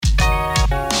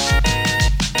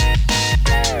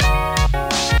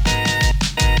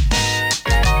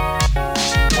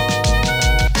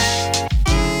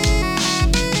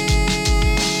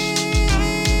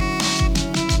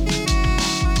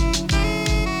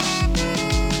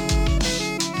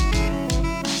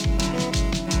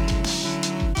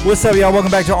What's up, y'all?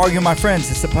 Welcome back to Arguing My Friends.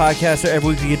 It's the podcast where every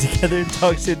week we get together and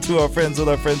talk shit to our friends with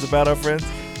our friends about our friends.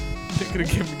 They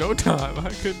couldn't give me no time. I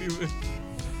couldn't even.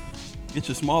 Get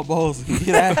your small balls and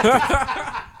get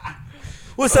out.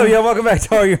 What's up, y'all? Welcome back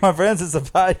to Arguing My Friends. It's a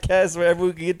podcast where every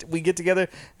week we get together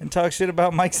and talk shit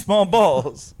about Mike's small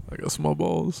balls. I got small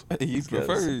balls. You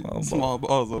prefer small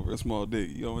balls over a small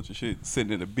dick. You don't want your shit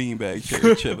sitting in a beanbag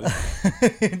chair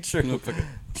chilling.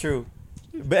 True.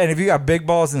 And if you got big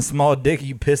balls and small dick,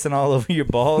 you pissing all over your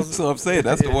balls. That's what I'm saying.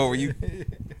 That's the one where you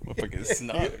fucking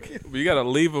snug. But you gotta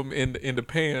leave them in the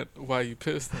pant while you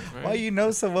piss them, right? Why you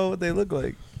know so well what they look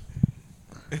like?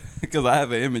 Because I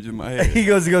have an image in my head. He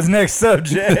goes, next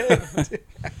subject.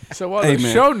 So what are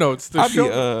the show notes? I be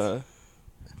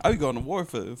going to war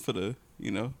for the,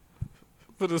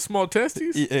 for the small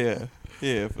testes?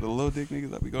 Yeah, for the little dick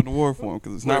niggas, I be going to war for them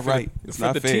because it's not right. It's for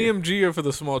not the fair. TMG or for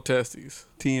the small testes?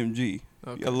 TMG.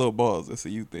 Okay. You got little balls. That's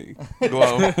a you thing. Go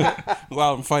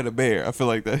out and fight a bear. I feel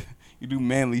like that. You do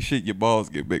manly shit, your balls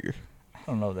get bigger. I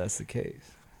don't know if that's the case.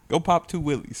 Go pop 2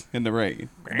 willies in the rain.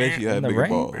 I bet you have bigger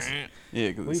balls. Yeah,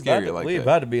 because it's scary like that. We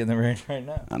about to be in the rain right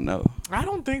now. I know. I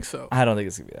don't think so. I don't think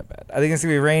it's going to be that bad. I think it's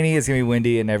going to be rainy. It's going to be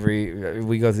windy. And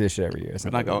we go through this shit every year. It's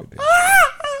not going to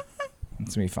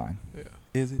It's going to be fine. Yeah.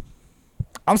 Is it?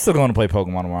 I'm still going to play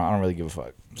Pokemon tomorrow. I don't really give a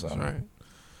fuck. So. That's right.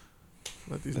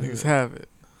 Let these niggas have it.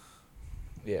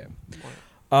 Yeah.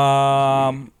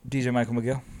 DJ Michael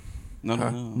McGill. No.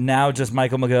 Now just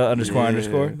Michael McGill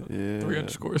underscore. Yeah. 3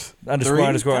 underscores.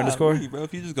 Underscore. Bro,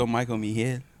 if you just go Michael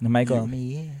Miguel. Michael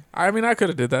Miguel. I mean, I could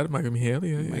have did that. Michael Miguel.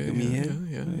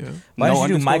 Yeah. Why did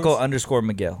you do Michael underscore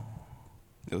Miguel?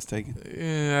 It was taken.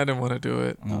 Yeah, I didn't want to do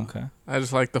it. Okay. I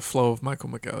just like the flow of Michael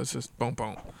McGill. It's just boom,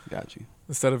 boom. Got you.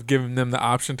 Instead of giving them the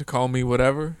option to call me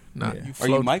whatever. Nah, Yeah. Are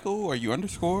you Michael? Are you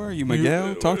underscore? Are you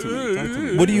Miguel? Talk to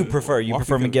me. What do you prefer? You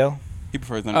prefer Miguel? He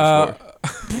prefers underscore.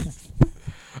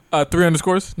 3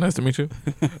 underscores. Nice to meet you.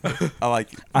 I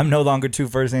like it. I'm no longer 2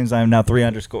 first names. I am now 3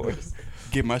 underscores.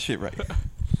 Get my shit right.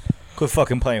 Quit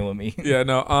fucking playing with me. Yeah,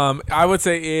 no. I would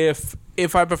say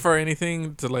if I prefer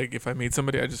anything to if I meet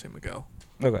somebody, I just say Miguel.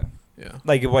 Okay. Yeah.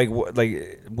 Like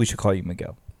we should call you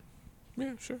Miguel.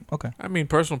 Yeah, sure. Okay. I mean,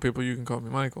 personal people, you can call me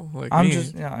Michael. I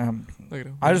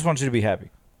just want you to be happy.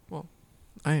 Well,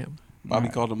 I am. Bobby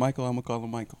called him Michael. I'm gonna call him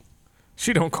Michael.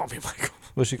 She don't call me Michael.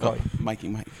 What's she call you? Mikey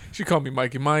Mike. She called me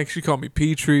Mikey Mike. She called me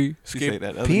Petrie. She say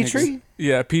that. Other Petrie? niggas-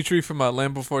 Yeah, Petrie from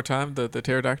Land Before Time, the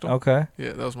pterodactyl. Okay.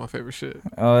 Yeah, that was my favorite shit.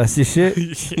 Oh, that's your shit?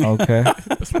 Yeah, Okay.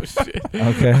 that's my shit.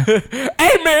 Okay.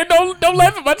 Hey man, don't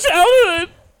laugh at my childhood.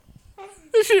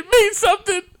 This shit means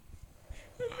something.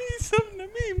 It means something to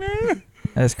me, man.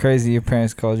 That's crazy. Your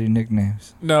parents called you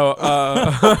nicknames. No,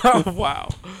 wow.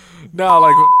 No,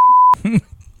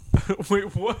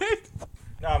 wait, what?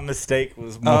 No, mistake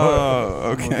was more.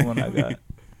 Oh, okay. More the one I got.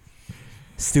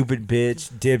 Stupid bitch,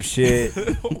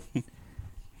 dipshit,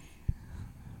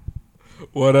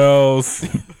 What else?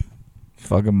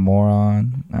 fucking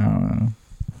moron. I don't know.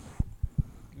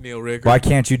 Neil Rigger. Why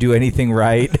can't you do anything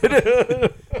right?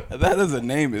 That as a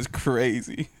name is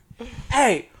crazy.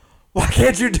 Hey, why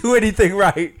can't you do anything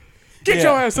right? Get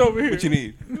your ass over here. What you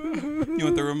need? You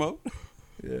want the remote?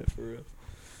 Yeah, for real.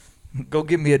 Go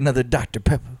get me another Dr.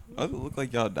 Pepper. Oh, it look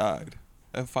like y'all died.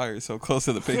 That fire is so close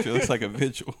to the picture. It looks like a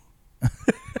vigil.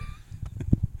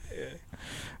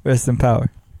 Rest in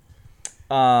power.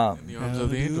 In the arms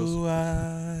of the angels.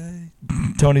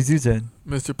 Tony Zuten,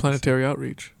 Mr. Planetary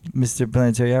Outreach. Mr.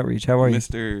 Planetary Outreach. How are you?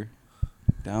 Mr.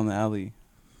 Down the Alley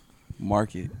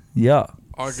Market. Yeah.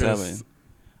 August. Selling.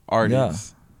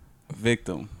 Artist.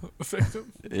 Victim.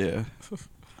 Victim. Yeah.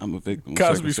 I'm a victim.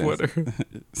 Cosby sweater.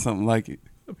 Something like it.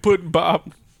 Pudding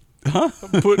Bob. Huh?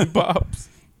 Pudding Pops.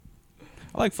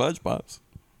 I like Fudge Pops.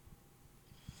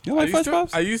 You like Fudge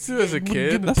Pops? I used to as a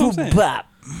kid. That's what I'm saying. Pop.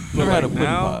 Never had a pudding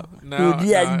now, pop. now,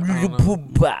 Yeah, I don't know.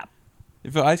 pop.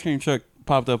 If an ice cream truck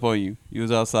popped up on you, you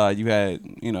was outside, you had,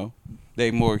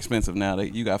 they more expensive now.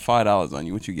 You got $5 on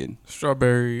you. What you getting?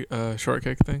 Strawberry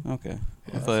shortcake thing. Okay.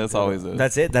 Yeah, I feel like that's always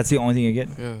That's it? That's the only thing you get?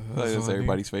 Yeah, that's all I need.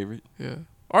 everybody's favorite. Yeah,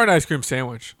 or an ice cream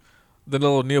sandwich, the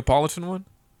little Neapolitan one.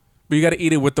 But you got to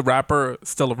eat it with the wrapper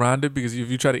still around it because if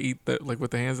you try to eat that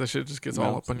with the hands, that shit just gets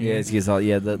all up on you. Yeah, it gets all,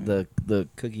 the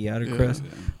cookie outer Yeah. crust.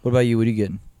 What about you? What are you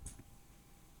getting?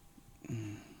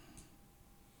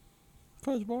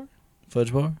 Fudge bar?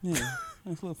 Fudge bar? Yeah.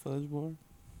 Nice little fudge bar.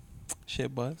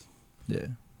 Shit buzz. Yeah.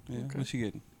 Yeah. Okay. What you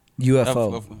getting?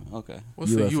 UFO. Okay.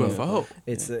 What's the UFO? UFO?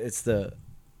 It's the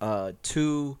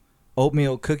 2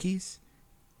 oatmeal cookies,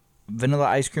 vanilla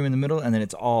ice cream in the middle, and then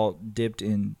it's all dipped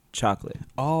in chocolate.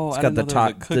 Oh, It's I got didn't the know there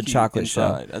was top- a the cookie chocolate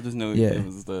shell. inside. I just knew Yeah. it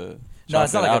was the No,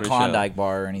 it's not like a outer shell. Klondike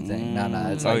bar or anything. No,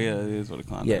 it's like yeah, it is what a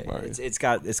Klondike bar is. it's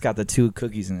got the 2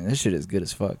 cookies in it. This shit is good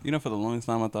as fuck. You know, for the longest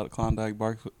time, I thought Klondike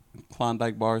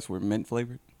bars were mint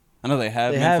flavored. I know they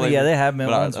have They mint have flavored. yeah, they have mint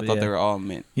but ones. I but thought yeah. they were all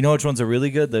mint. You know which ones are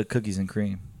really good? The cookies and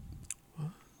cream.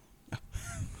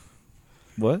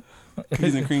 What?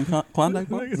 Cookies and cream Klondike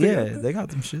bar? Yeah, they got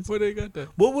them shits. Where they got that?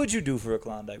 What would you do for a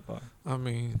Klondike bar? I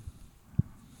mean,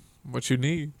 what you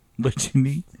need? What you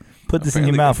need? Put this in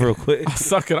your mouth real quick. I'll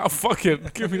suck it. I'll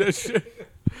fucking give me that shit.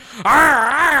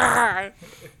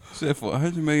 Shit for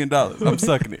 $100 million. I'm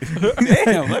sucking it.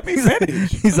 Damn, let me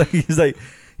finish. He's like,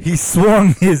 he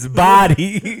swung his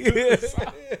body.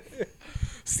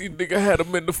 See, nigga had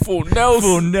him in the full Nelson.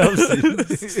 Full Nelson.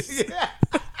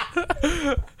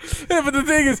 Yeah, but the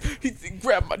thing is, he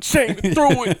grabbed my chain and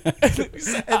threw it. And then he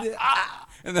said,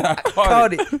 And then I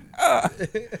caught it.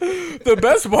 the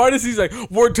best part is he's like,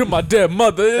 word to my dead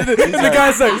mother. And the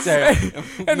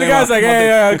guy's like,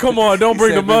 hey, come on, don't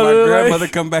bring the mother. My grandmother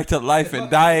come back to life and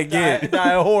die again.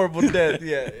 Die a horrible death.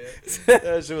 Yeah.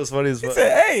 That shit was funny as He fuck.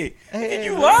 said, hey,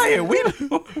 you lying.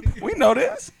 We know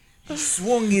this. He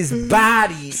swung his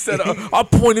body. He said, I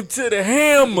pointed to the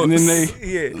hammer. And then they,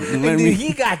 Yeah. And let then me-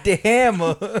 he got the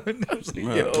hammer. I was like,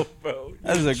 Bro. yo, bro.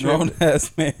 that was a grown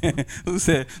ass man who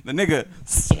said the nigga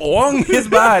swung his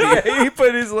body He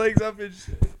put his legs up and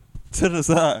shit. to the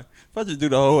side. If I just do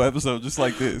the whole episode just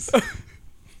like this,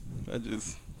 I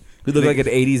just, We look like an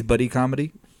 80s buddy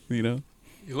comedy. you know.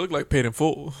 You look like paid in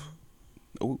full.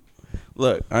 Ooh.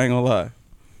 Look, I ain't gonna lie.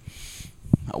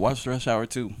 I watched Rush Hour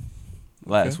 2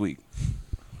 last week.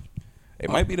 It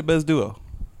might be the best duo.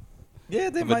 Yeah,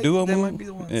 they Of a duo they movie? might be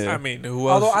the ones. Yeah. I mean, who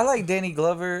else? Although I like Danny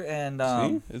Glover and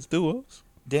See, it's duos.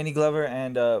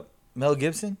 Mel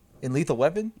Gibson in Lethal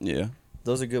Weapon. Yeah.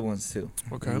 Those are good ones too.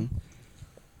 Okay. Mhm.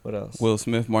 What else? Will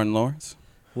Smith, Martin Lawrence.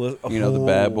 Well, You know, the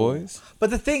Bad Boys. But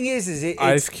the thing is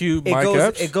Ice Cube, it Mike goes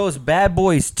Epps. it goes Bad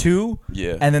Boys 2,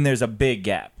 Yeah. and then there's a big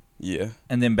gap, Yeah.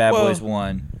 and then Bad Well- Boys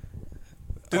 1.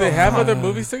 Do they have other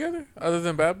movies together other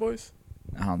than Bad Boys?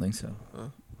 I don't think so.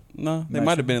 No, they Not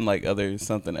might sure. have been like other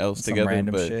something else Some together,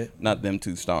 random but shit. not them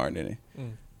two starring in it.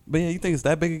 Mm. But yeah, you think it's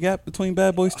that big a gap between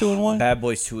Bad Boys 2 and 1? Bad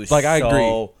Boys 2 is Like, I so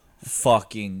agree.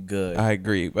 fucking good. I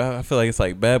agree. But I feel like it's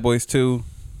like Bad Boys 2,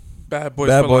 Bad Boys.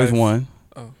 Bad for Boys life. 1.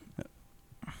 Oh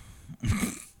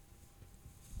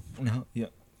no, yeah.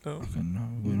 no. Okay, no,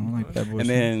 we don't like Bad Boys. And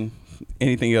then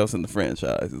anything else in the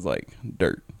franchise is like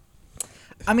dirt.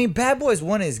 I mean, Bad Boys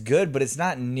 1 is good, but it's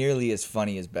not nearly as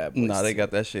funny as Bad Boys. Nah, they 2.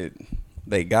 got that shit.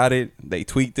 They got it. They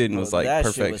tweaked it and was like that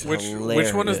shit was perfection.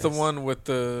 Which one is the hilarious. one with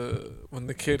when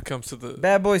the kid comes to the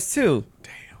Bad Boys 2.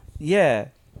 Damn. Yeah.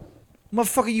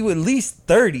 Motherfucker, you at least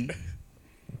 30.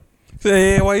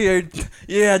 Say, yeah, why you?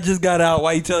 Yeah, I just got out.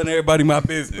 Why you telling everybody my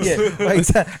business? Yeah.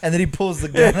 Right, and then he pulls the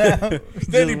gun out.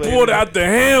 Then he pulled out the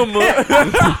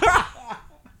hammer.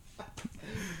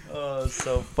 Oh,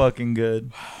 so fucking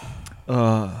good.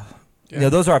 Yeah. Yeah,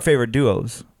 those are our favorite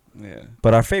duos. Yeah.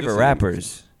 But our favorite Just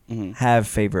rappers Mm-hmm. have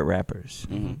favorite rappers.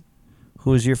 Mm-hmm.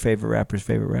 Who is your favorite rapper's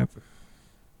favorite rapper?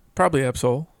 Probably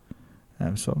Absol.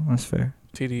 So that's fair.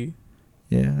 TDE.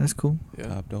 Yeah, that's cool. Yeah.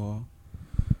 Top dog.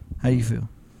 How you feel?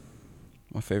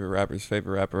 My favorite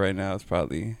rapper right now is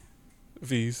probably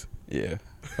V's.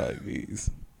 probably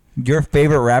V's. Your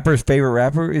favorite rapper's favorite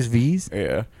rapper is V's?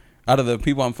 Yeah. Out of the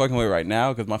people I'm fucking with right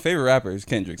now, because my favorite rapper is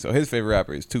Kendrick, so his favorite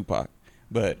rapper is Tupac.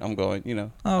 But I'm going, Oh,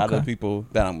 out of the okay. people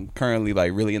that I'm currently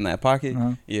like really in that pocket,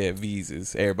 Uh-huh. yeah, V's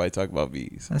is everybody talk about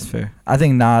V's. That's fair. I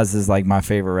think Nas is like my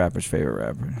favorite rapper's favorite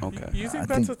rapper. Okay. You think I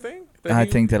that's think- a thing? I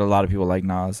think that a lot of people like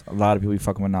Nas. A lot of people be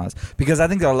fucking with Nas because I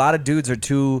think that a lot of dudes are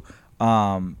too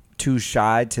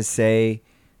shy to say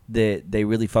that they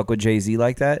really fuck with Jay-Z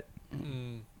like that.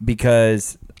 Mm.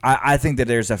 Because I think that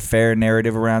there's a fair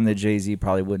narrative around that Jay-Z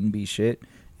probably wouldn't be shit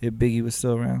if Biggie was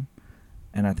still around.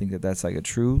 And I think that that's like a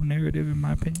true narrative in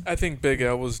my opinion. I think Big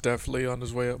L was definitely on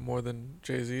his way up more than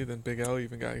Jay-Z. Than Big L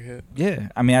even got hit. Yeah.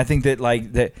 I mean, I think that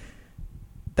like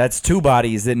that's two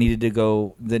bodies that needed to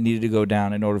go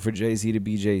down in order for Jay-Z to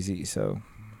be Jay-Z. So,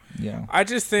 yeah. I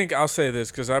just think I'll say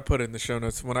this because I put it in the show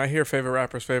notes. When I hear favorite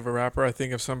rapper, I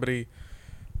think of somebody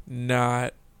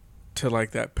not to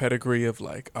like that pedigree of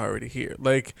like already here.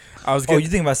 Like I was Oh, getting, you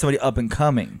think about somebody up and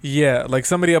coming? yeah, like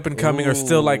somebody up and coming or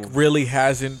still like Ooh. really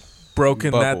hasn't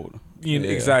broken Bubbled. that. You know,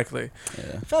 Yeah. exactly.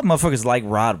 Yeah. I feel like motherfuckers like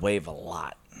Rod Wave a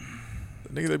lot.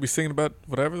 The nigga that be singing about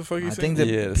whatever the fuck you I sing. think that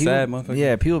Yeah, the people, sad motherfucker.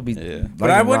 Yeah, people be. Yeah. But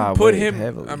I liking wouldn't Rod put Wave him.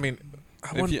 heavily. I mean,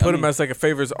 I wouldn't you- put I him mean- as like a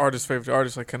favorite artist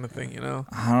like kind of thing. You know.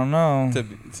 I don't know.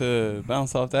 To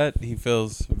bounce off that, he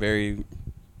feels very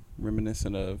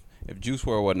reminiscent of if Juice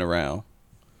WRLD wasn't around.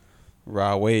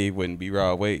 Rod Wave wouldn't be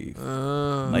Rod Wave.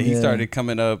 Like he Yeah. started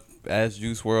coming up as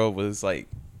Juice WRLD was like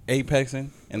apexing,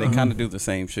 and they kind of do the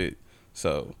same shit.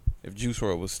 So if Juice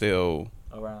WRLD was still,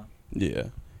 Around. yeah,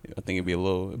 I think it'd be a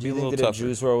little, Do you think that if tougher.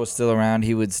 Juice WRLD was still around,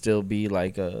 he would still be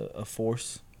like a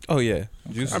force? Oh yeah,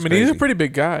 Juice. I was mean, he's a crazy. pretty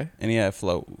big guy. and he had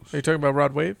flows. Are you talking about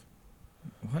Rod Wave?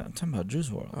 What? I'm talking about Juice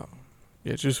WRLD. Oh.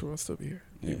 Yeah, Juice will still be here.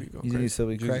 Yeah. He'd be going You think crazy. he'd still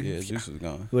be Juice, crazy? yeah, Juice was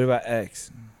gone. What about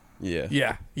X?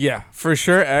 Yeah, Yeah, for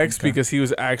sure X Okay. because he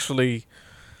was actually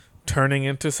turning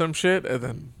into some shit, and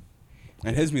then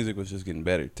and his music was just getting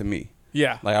better to me.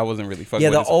 yeah, Like I wasn't really fucking Yeah,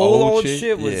 with the his old shit.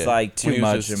 shit was, like, too When he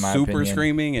was much, just in my super opinion.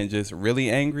 screaming and just really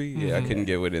angry. Yeah, I Mhm. couldn't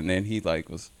get with it. And then he like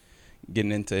was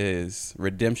getting into his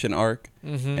redemption arc,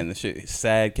 and the shit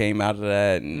sad came out of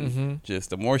that, and just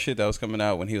the more shit that was coming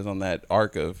out when he was on that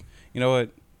arc of, you know what,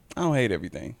 I don't hate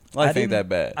everything. Life ain't didn't- that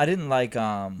bad. I didn't like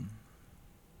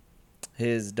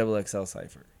his XXL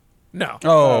cipher. no,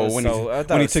 Oh, I when thought he it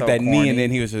when he was took so that knee corny. and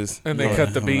then he was just And they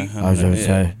cut the beat. I was gonna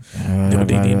say.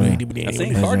 I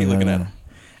seen Cardi looking at him.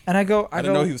 And I go, I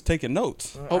didn't know he was taking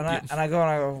notes. and I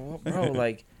go, bro,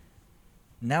 like,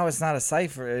 now it's not a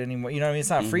cipher anymore. You know what I mean? It's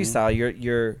not freestyle.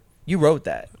 You wrote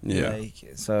that. Yeah. Like,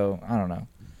 so I don't know.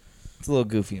 It's a little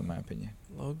goofy in my opinion.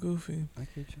 low goofy, I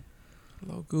get you.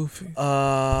 low goofy.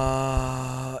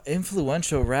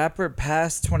 Influential rapper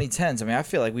past 2010s. I mean, I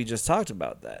feel like we just talked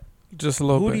about that. Just a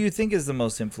little Who bit. do you think is the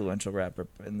most influential rapper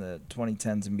in the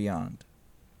 2010s and beyond?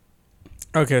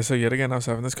 Okay, so yet again, I was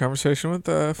having this conversation with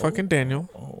fucking Daniel.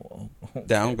 Oh.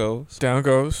 Down goes. Down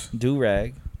goes Do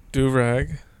rag. do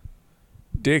rag,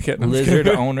 dickhead, no, I'm just Lizard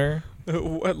kidding. owner.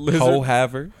 What lizard? Ho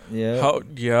Haver, Yeah.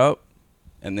 Yup.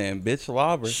 and then bitch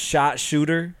Lobber. Shot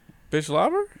shooter. Bitch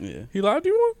lobber? Yeah, He lobbed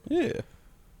you one? yeah,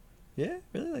 Yeah,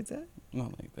 really like that.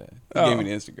 not like that. He Oh. gave me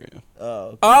the Instagram.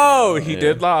 Oh. Oh, he Yeah.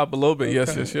 did lob a little bit. Yes,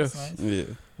 Okay, yes, yes. that's nice. Yeah,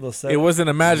 Little set. It wasn't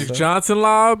a Magic So- Johnson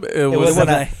lob. It wasn't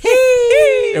a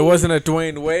It wasn't a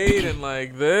Dwayne Wade and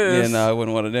like this. yeah. No, it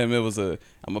wasn't one of them. It was a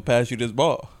I'm gonna pass you this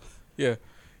ball. Yeah.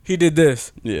 He did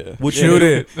this. Yeah, What you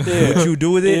did. Yeah. What you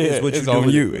do with it is yeah, what you it's do on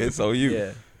with you. it. It's on you.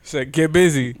 Yeah. Said get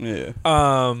busy. Yeah.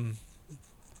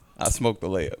 I smoked the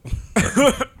layup.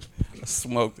 I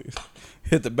smoked it.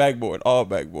 Hit the backboard, all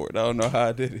backboard. I don't know how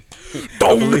I did it.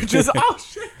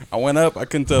 I went up. I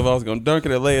couldn't tell if I was gonna dunk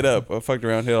it or lay it up. I fucked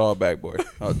around, hit all backboard.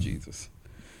 Oh Jesus,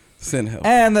 send help.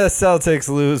 And the Celtics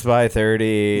lose by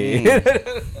 30.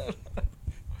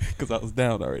 Because I was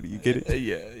down already. You get it?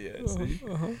 Yeah. See?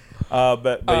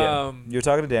 But yeah, you're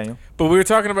talking to Daniel. But we were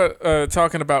talking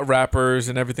about rappers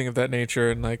and everything of that nature,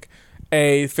 and like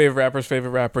favorite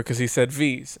rapper because he said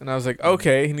V's, and I was like,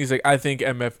 okay, and he's like, I think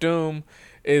MF Doom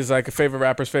is like a favorite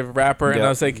rapper, and Yeah. I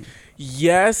was like,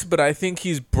 yes, but I think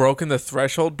he's broken the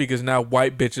threshold because now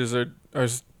white bitches are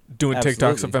doing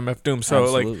TikToks of Absolutely. MF Doom. So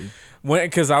Absolutely.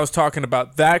 like because I was talking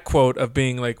about that quote of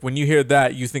being like, when you hear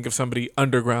that, you think of somebody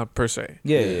underground per se.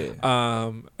 Yeah.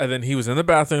 And then he was in the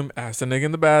bathroom, asked a nigga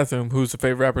in the bathroom who's the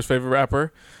favorite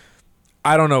rapper.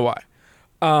 I don't know why.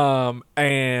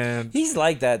 And He's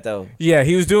like that though. yeah,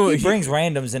 he was doing. He brings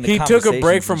randoms into He took a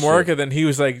break conversations from and work, shit. and then he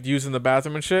was like using the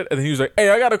bathroom and shit. And then he was like, "Hey,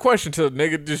 I got a question to the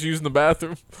nigga just using the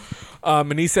bathroom."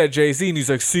 And he said Jay-Z, and he's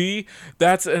like, "See,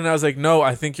 that's." And I was like, "No,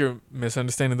 I think you're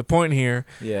misunderstanding the point here."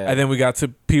 Yeah. And then we got to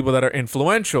people that are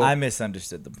influential. I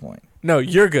misunderstood the point. No,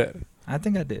 you're good. I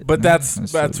think I did. But No,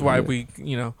 that's why yeah. we,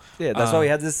 you know. Yeah, that's why we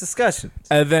had this discussion.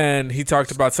 And then he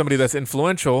talked about somebody that's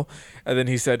influential, and then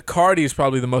he said Cardi is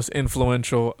probably the most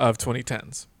influential of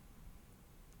 2010s.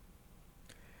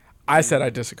 I said I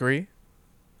disagree.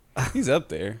 He's up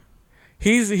there.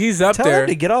 He's up Tell there, him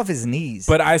to get off his knees.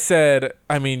 but I said,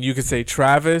 I mean, you could say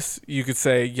Travis, you could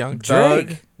say Young Thug.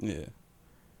 Drake. Yeah.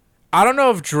 I don't know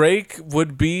if Drake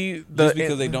would be the Just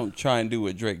because they don't try and do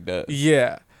what Drake does.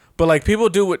 Yeah. But like people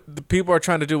are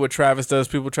trying to do what Travis does,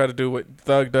 people try to do what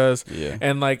Thug does. Yeah.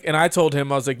 And I told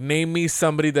him, I was like, name me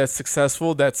somebody that's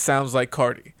successful that sounds like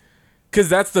Cardi. Cuz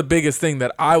that's the biggest thing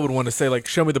that I would want to say, like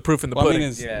show me the proof in the Well, I pudding. mean,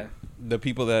 it's the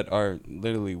people that are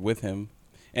literally with him.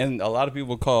 And a lot of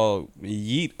people call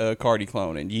Yeet a Cardi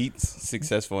clone, and Yeet's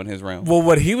successful in his realm. Well,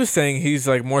 what he was saying, he's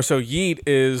like more so Yeet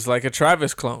is like a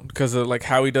Travis clone because of like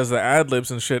how he does the ad libs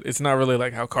and shit. It's not really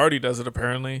like how Cardi does it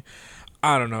apparently.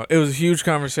 I don't know. It was a huge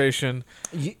conversation.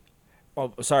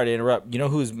 Oh, sorry to interrupt. You know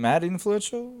who's mad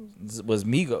influential? Was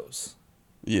Migos.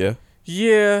 Yeah.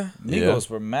 Yeah. Migos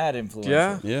were mad influential.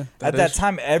 Yeah. Yeah. At that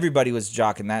time, everybody was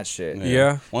jocking that shit.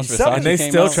 Yeah. Once Some- Versace and they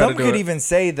came still out, try to Some do could it. even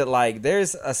say that like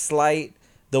there's a slight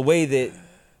the way that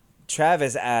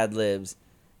Travis ad libs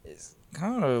is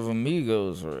kind of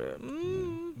Amigos rap.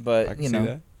 I But can you see know,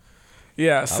 that.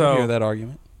 Yeah. I would hear So that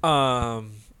argument.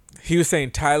 he was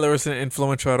saying Tyler isn't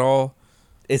influential at all.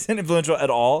 isn't influential at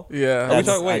all. Yeah. Are we That's-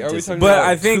 talking? Wait, I are we just- talking But about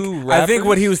I two think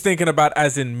what he rappers? was thinking about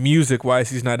as in music wise,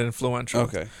 he's not influential.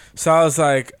 Okay. So I was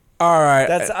like, all right.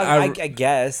 That's I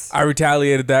guess. I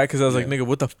retaliated that because I was like, Yeah. nigga,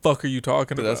 what the fuck are you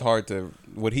talking But about? that's hard to.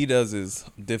 What he does is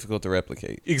difficult to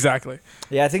replicate. Exactly.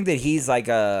 Yeah, I think that he's like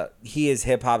he is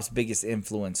hip hop's biggest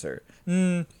influencer.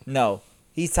 No,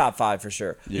 he's top 5 for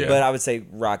sure. Yeah. But I would say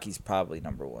Rocky's probably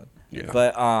number 1. Yeah.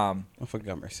 But I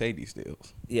forgot Mercedes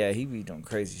deals. yeah, he be doing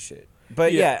crazy shit.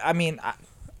 But Yeah. yeah, I mean,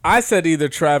 I said either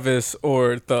Travis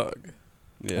or Thug.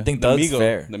 Yeah. I think the Thug's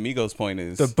fair. The Migos point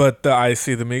is. But I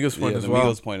see the Migos point yeah, as the well.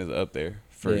 Migos point is up there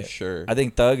for Yeah. sure. I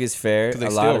think Thug is fair. 'Cause they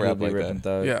A still lot of rap people be like ripping that.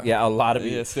 Thug. Yeah. Yeah, a lot of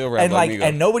people. Yeah, still rap and like like, Migos.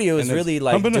 and nobody was And really it's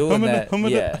like doing that.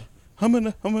 Yeah.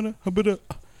 Hummina.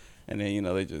 And then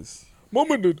they just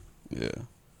Moment. yeah.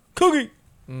 Cookie.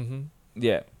 Mm-hmm.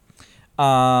 Yeah.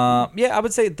 Yeah, I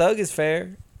would say Thug is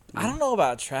fair. I don't know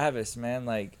about Travis, man.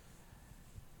 Like,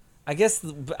 I guess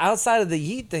outside of the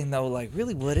Yeet thing, though, like,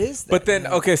 really, what is that? But then,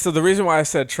 man? okay, so the reason why I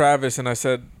said Travis and I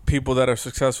said people that are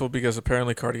successful because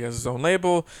apparently Cardi has his own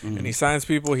label and he signs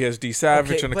people. He has D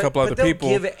Savage Okay, and a but- couple but other they'll people.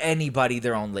 give anybody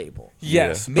their own label.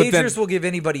 Yes, but then, Majors will give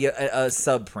anybody a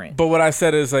subprint. but what I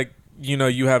said is like,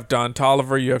 you have Don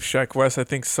Toliver, you have Sheck West, I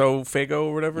think So Fago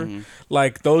or whatever.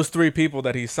 Like those 3 people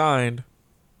that he signed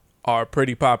are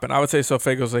pretty popping. I would say So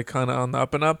Fago's like kind of on the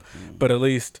up and up, but at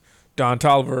least Don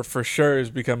Toliver for sure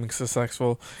is becoming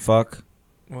successful. Fuck.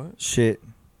 What? Shit.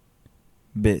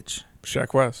 Bitch.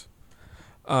 Sheck West.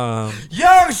 Young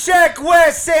Shaq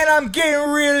West saying I'm getting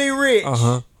really rich.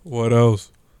 What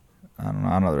else? I don't know.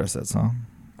 I don't know the rest of that song.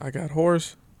 I got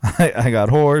horse. I got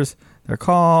whores. They're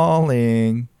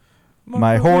calling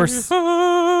my horse.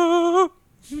 That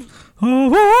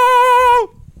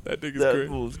nigga's That great.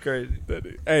 fool's crazy. That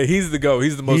nigga. Hey, he's the GOAT.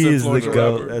 He's the most He is the influential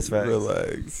GOAT. rapper. That's facts.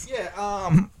 Relax. Yeah.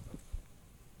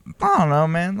 I don't know,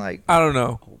 man. Like, I don't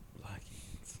know.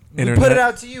 we put it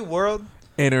out to you, world.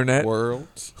 Internet.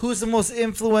 Worlds. Who's the most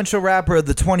influential rapper of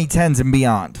the 2010s and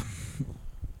beyond?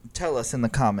 Tell us in the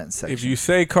comments section. If you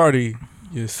say Cardi,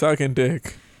 you're sucking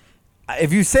dick.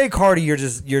 If you say Cardi,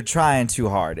 you're trying too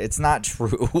hard. It's not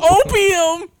true.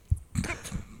 Opium.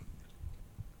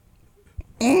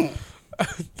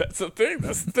 That's the thing.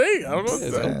 That's the thing. I don't know.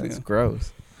 It's What, opium. It's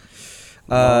gross.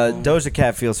 Doja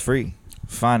Cat feels free.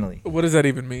 Finally. what does that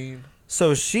even mean?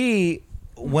 So she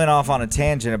went off on a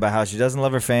tangent about how she doesn't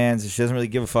love her fans and she doesn't really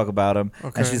give a fuck about them.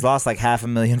 Okay. And she's lost like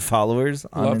 500,000 followers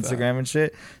on Love Instagram that. and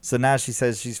shit. So now she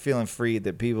says she's feeling free,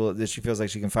 that she feels like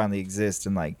she can finally exist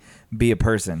and like be a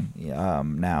person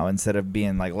now instead of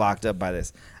being like locked up by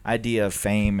this idea of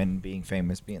fame and being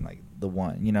famous being like the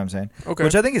one. You know what I'm saying? Okay.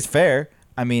 Which I think is fair.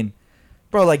 I mean,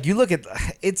 bro, like you look at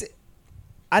it's.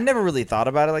 I never really thought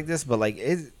about it like this, but like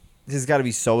it has got to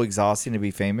be so exhausting to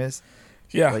be famous.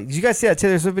 Yeah. Like, did you guys see that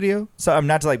Taylor Swift video? So I'm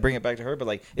not to like bring it back to her, but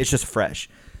like it's just fresh.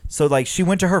 So like she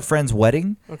went to her friend's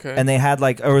wedding, Okay. and they had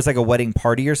like, or it was like a wedding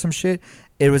party or some shit.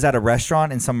 It was at a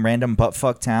restaurant in some random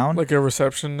buttfuck town. Like a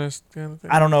receptionist kind of thing.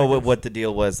 I don't know what the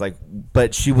deal was like,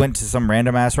 but she went to some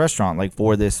random ass restaurant like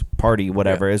for this party,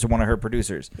 whatever. Yeah. It was one of her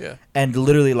producers, Yeah. and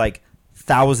literally like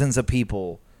thousands of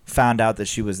people found out that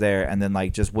she was there and then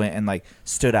like just went and like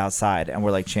stood outside and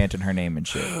were like chanting her name and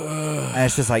shit. And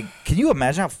it's just like, can you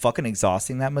imagine how fucking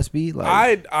exhausting that must be?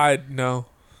 Like, I know.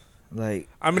 like,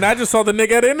 I mean, I just saw the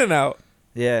nigga at In-N-Out,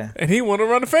 yeah. and he want to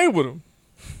run a fade with him.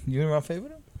 You gonna run fade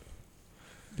with him?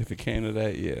 If it came to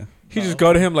that, yeah. He just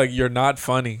go to him like, you're not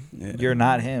funny. Yeah. You're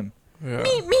not him. Yeah.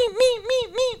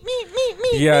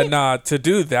 Yeah, nah, to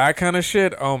do that kind of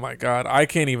shit, oh my God, I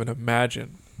can't even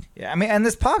imagine. Yeah, I mean, and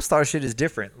this pop star shit is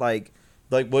different. Like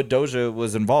what Doja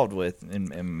was involved with,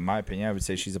 in my opinion, I would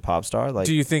say she's a pop star. Like,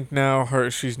 Do you think now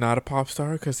she's not a pop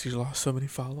star because she lost so many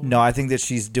followers? no, I think that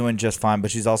she's doing just fine,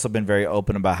 but she's also been very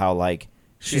open about how like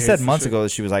she hates said the months shit. ago that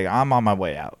she was like, I'm on my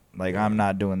way out. Like, I'm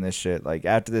not doing this shit. Like,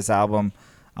 after this album,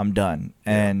 I'm done.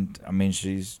 And I mean,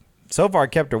 she's so far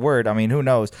kept her word. I mean, who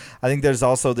knows? I think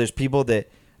there's people that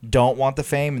don't want the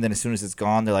fame, and then as soon as it's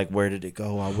gone, they're like, where did it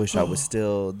go? I wish I was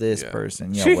still this Yeah.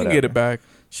 person. You know, She can whatever. get it back.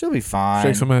 She'll be fine.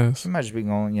 Shake some ass. She might just be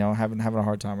going, having a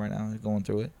hard time right now, going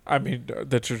through it. I mean,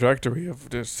 the trajectory of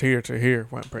just here to here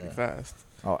went pretty fast.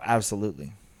 Oh,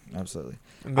 absolutely, absolutely.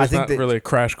 And I there's think not that- really a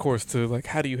crash course to like,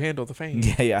 how do you handle the fame?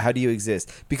 Yeah. How do you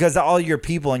exist? Because all your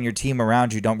people and your team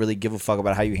around you don't really give a fuck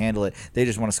about how you handle it. They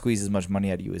just want to squeeze as much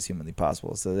money out of you as humanly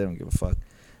possible. So they don't give a fuck.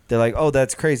 They're like, oh,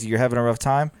 that's crazy. You're having a rough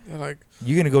time. They're like,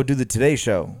 You're gonna go do the Today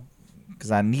Show because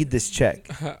I need this check.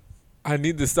 I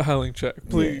need the styling check, Yeah,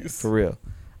 please. for real.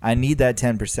 I need that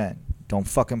 10%. Don't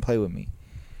fucking play with me.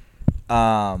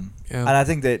 And I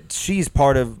think that she's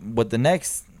part of what the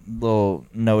next little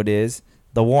note is,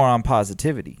 the war on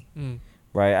positivity. Mm.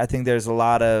 right? I think there's a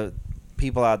lot of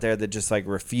people out there that just like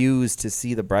refuse to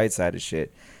see the bright side of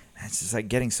shit. It's just like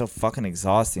getting so fucking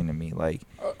exhausting to me. Like,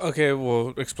 okay,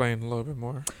 well, explain a little bit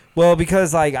more. well,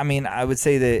 because like I mean, I would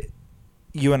say that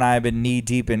you and I have been knee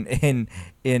deep in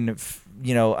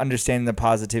you know, understanding the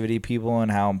positivity of people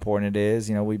and how important it is.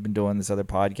 You know, we've been doing this other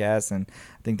podcast, and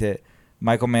I think that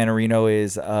Michael Manarino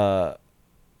is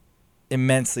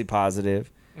immensely positive,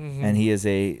 and he is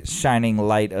a shining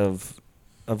light of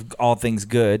all things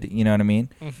good. You know what I mean?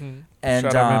 And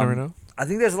Shout out Manarino. I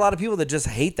think there's a lot of people that just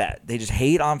hate that. They just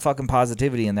hate on fucking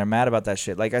positivity, and they're mad about that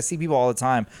shit. Like, I see people all the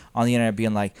time on the internet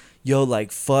being like, yo,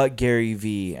 like, fuck Gary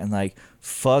Vee, and like,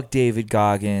 fuck David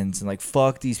Goggins, and like,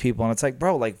 fuck these people. And it's like,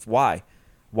 bro, like, why?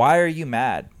 Why are you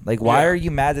mad? Like, why are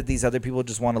you mad that these other people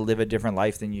just want to live a different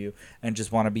life than you and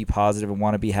just want to be positive and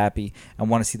want to be happy and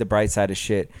want to see the bright side of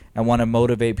shit and want to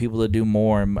motivate people to do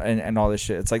more and all this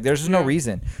shit? It's like, there's just no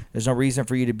reason. There's no reason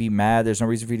for you to be mad. There's no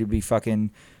reason for you to be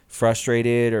fucking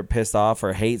frustrated or pissed off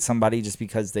or hate somebody just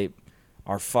because they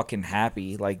are fucking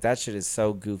happy. Like, that shit is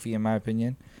so goofy in my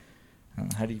opinion.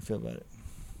 How do you feel about it?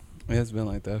 It's been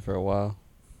like that for a while.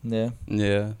 Yeah.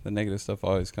 Yeah, the negative stuff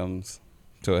always comes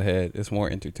to a head. It's more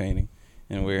entertaining,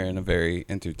 and we're in a very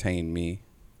entertain me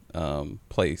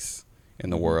place in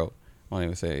the world. I don't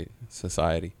even say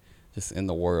society, just in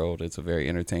the world. It's a very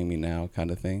entertain me now kind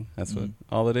of thing. That's what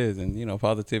all it is. And you know,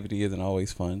 positivity isn't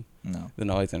always fun. No, isn't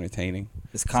always entertaining.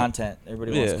 It's content.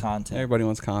 Everybody wants content. Everybody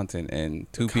wants content,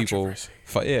 and two people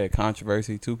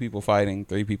controversy. Two people fighting,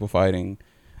 three people fighting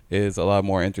is a lot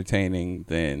more entertaining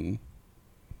than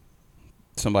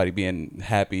somebody being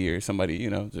happy or somebody, you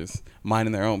know, just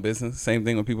minding their own business. Same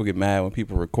thing when people get mad when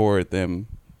people record them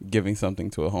giving something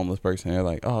to a homeless person. They're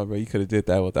like, oh, bro, you could have did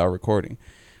that without recording.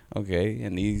 Okay,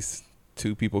 and these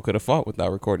two people could have fought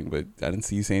without recording, but I didn't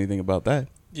see you say anything about that.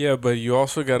 Yeah, but you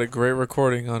also got a great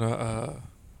recording on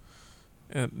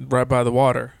right by the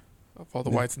water of all the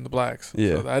whites and the blacks.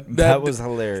 Yeah, so that was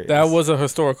hilarious. That was a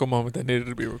historical moment that needed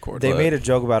to be recorded. They made a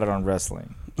joke about it on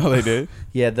wrestling. Oh, they did?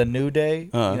 Yeah, the New Day. You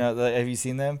know, have you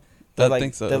seen them? I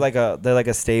think so. They're like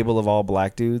a stable of all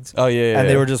black dudes. Oh yeah, and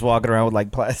they were just walking around with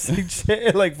like plastic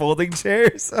chairs, like folding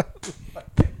chairs.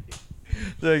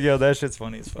 Like, yo, that shit's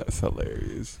funny as fuck. That's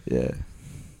hilarious. Yeah,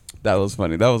 that was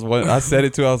funny. That was one I said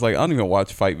it too. I was like, I don't even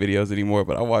watch fight videos anymore,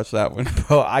 but I watched that one.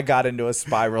 Bro, I got into a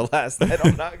spiral last night.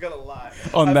 I'm not gonna lie.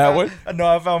 On that one? No,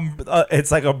 I found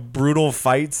it's like a brutal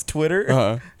fights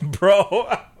Twitter, bro.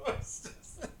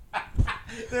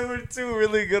 There were two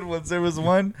really good ones. There was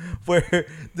one where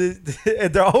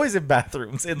they're always in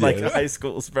bathrooms in like high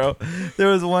schools, bro. There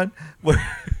was one where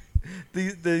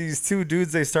these two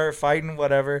dudes, they start fighting,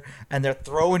 whatever, and they're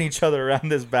throwing each other around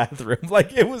this bathroom.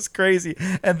 Like, it was crazy.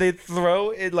 And they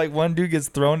throw it, like, one dude gets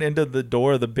thrown into the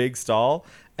door of the big stall,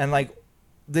 and like,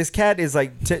 this cat is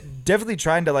like definitely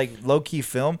trying to like low-key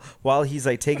film while he's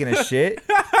like taking a shit,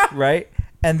 right?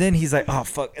 And then he's like, oh,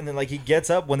 fuck. And then, like, he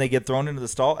gets up when they get thrown into the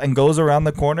stall and goes around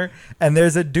the corner. And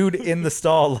there's a dude in the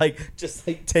stall, like, just,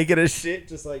 like, taking a shit,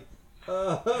 just, like,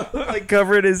 like,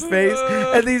 covering his face.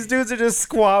 And these dudes are just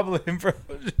squabbling, bro.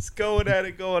 Just going at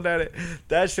it.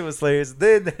 That shit was hilarious.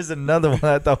 Then there's another one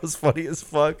I thought was funny as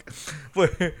fuck,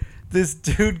 where this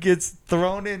dude gets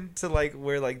thrown into, like,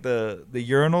 where, like, the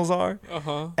urinals are.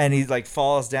 And he, like,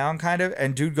 falls down, kind of.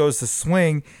 And dude goes to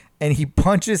swing. And he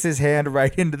punches his hand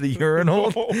right into the urinal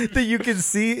that you can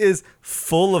see is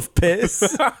full of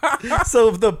piss. So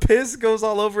the piss goes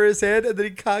all over his hand, and then he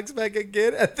cocks back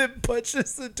again, and then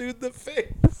punches the dude in the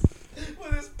face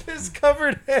with his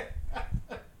piss-covered hand.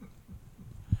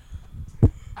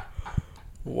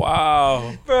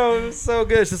 Wow. Bro, it was so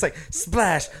good. It's just like,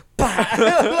 splash, bah.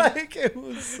 Like, it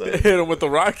was so... Hit him with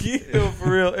the Rocky. Yo,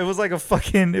 for real. It was like a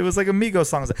Migos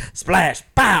song. It was like, splash,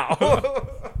 pow.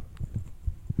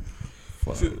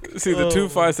 See, the two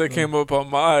fights that came up on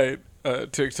my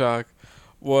TikTok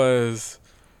was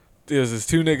there's this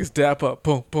two niggas dap up,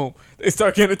 boom, boom. They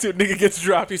start getting into it. Nigga gets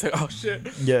dropped. He's like, oh shit.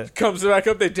 Yeah. Comes back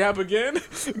up. They dap again,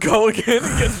 go again.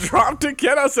 He gets dropped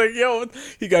again. I was like, yo,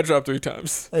 he got dropped 3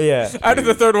 times. Yeah. After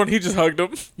the third one, he just hugged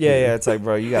him. Yeah. It's like,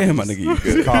 bro, you got to my nigga, you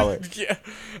good. call it. Yeah.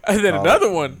 And then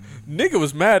another one, nigga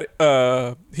was mad.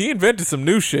 He invented some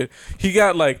new shit. He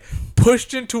got like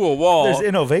pushed into a wall. There's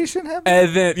innovation happening?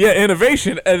 And then,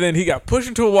 innovation. And then he got pushed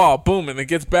into a wall, boom, and then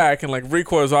gets back and like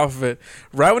recoils off of it.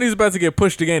 Right when he's about to get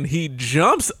pushed again, he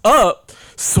jumps up,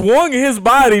 swung his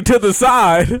body to the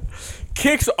side,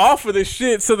 kicks off of this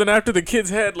shit. So then after the kid's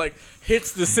head like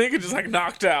hits the sink and just like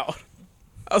knocked out.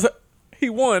 I was like, he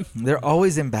won. They're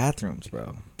always in bathrooms,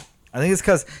 bro. I think it's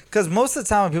because most of the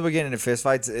time when people get into fist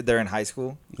fights, they're in high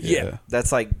school. Yeah.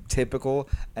 That's like typical,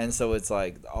 and so it's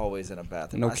like always in a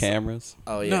bathroom. No cameras.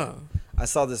 Oh yeah. No. I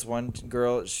saw this one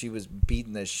girl. She was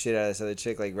beating the shit out of this other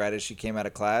chick, like right as she came out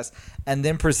of class, and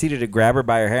then proceeded to grab her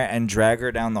by her hair and drag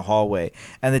her down the hallway.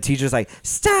 And the teacher's like,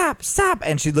 "Stop, stop!"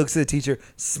 And she looks at the teacher,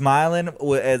 smiling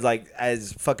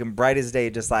as fucking bright as day,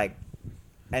 just like,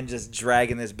 and just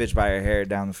dragging this bitch by her hair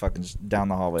down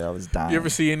the hallway. I was dying. You ever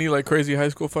see any like crazy high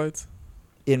school fights?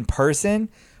 In person?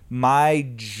 My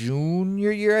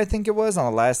junior year, I think it was, on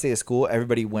the last day of school,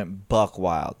 everybody went buck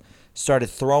wild. Started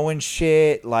throwing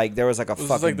shit. Like, there was like a Was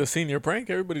fucking... this like the senior prank?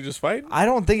 Everybody just fighting? I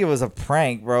don't think it was a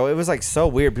prank, bro. It was like so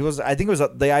weird. I think it was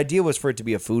the idea was for it to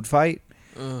be a food fight.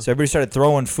 So everybody started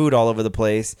throwing food all over the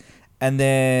place. And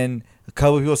then a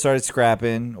couple of people started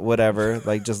scrapping, whatever.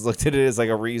 Like, just looked at it as like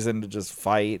a reason to just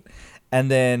fight.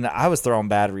 And then I was throwing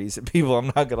batteries at people.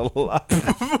 I'm not going to lie.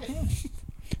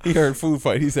 He heard food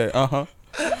fight. He said, "Uh-huh."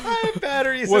 I had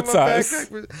batteries What in my size?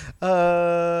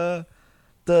 backpack.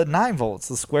 The 9 volts,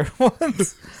 the square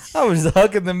ones. I was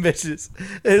hugging them bitches.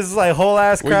 It's like whole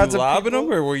ass Were crowds you of lobbing people.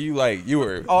 them, or were you like you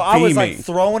were? Oh, I was like beaming?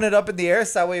 throwing it up in the air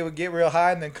so that way it would get real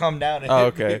high and then come down. And Oh,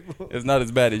 hit okay. people. It's not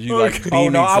as bad as you like. Okay. Oh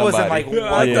beaming no, I wasn't like somebody.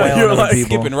 I wailing thought you were, on like,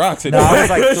 people. skipping rocks. No, I was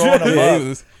like throwing them Yeah, up. it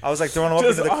was- I was like throwing them up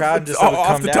into the crowd and just off, so it would off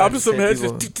come the down top and of some hit heads.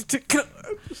 people.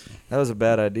 Just That was a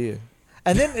bad idea.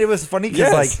 And then it was funny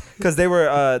Yes. because they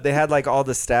were they had like all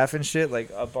the staff and shit like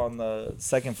up on the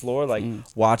second floor like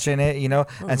watching it, you know.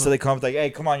 And so they come up like, "Hey,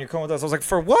 come on, you're coming with us." I was like,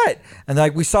 "For what?" And they're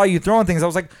like, "We saw you throwing things." I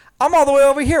was like, "I'm all the way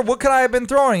over here. What could I have been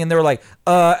throwing?" And they were like,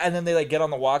 And then they like get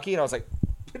on the walkie, and I was like,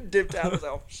 dipped out. I was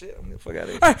like, "Oh shit, I'm gonna fuck out of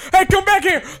here." hey, come back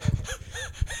here!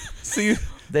 See you.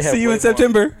 They had See you way in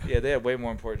September. Yeah, they had way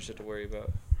more important shit to worry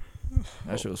about.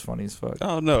 That shit was funny as fuck. I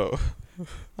don't know.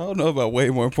 I don't know about way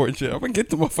more important shit. I'm gonna get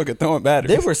the motherfucker throwing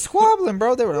batteries. They were squabbling,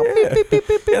 bro. They were like, beep, beep, beep,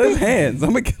 beep, beep, Yeah, his beep. hands. I'm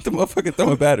gonna get the motherfucker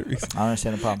throwing batteries. I don't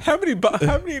understand the problem.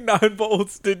 How many 9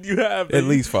 volts did you have? At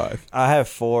least 5. I have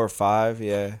 4 or 5.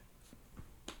 Yeah,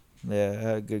 I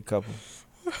had a good couple.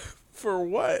 For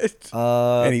what?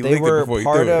 And he They licked it were before he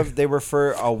part threw it. of. They were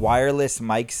for a wireless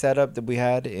mic setup that we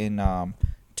had in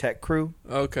Tech Crew.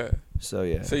 Okay. So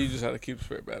yeah, So you just had to keep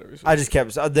spare batteries. I just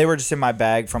kept. They were just in my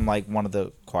bag from like one of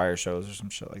the choir shows or some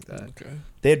shit like that. Okay.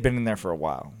 They had been in there for a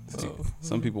while. So. Oh.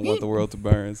 Some people want the world to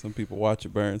burn. Some people watch it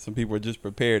burn. Some people are just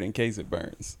prepared in case it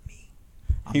burns.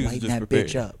 I'm He was lighting just that prepared.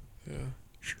 bitch up. Yeah.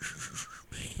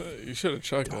 You should have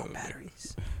chucked Throwing it.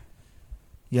 batteries.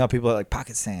 You know, people are like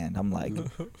pocket sand. I'm like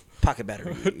pocket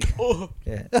battery.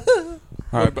 Yeah.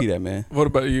 R.I.P. that man. What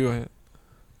about you? Ant?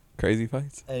 Crazy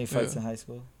fights. Any fights Yeah. in high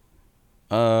school?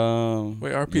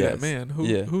 Wait, RP yes. that man.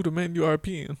 Yeah. Who the man you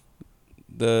RPing?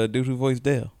 The dude who voiced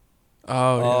Dale.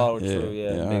 Oh, Yeah. true.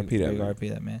 Yeah, Yeah, big, RP that big man. RP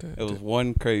that man. yeah. It was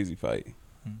one crazy fight.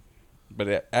 Hmm. But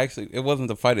it wasn't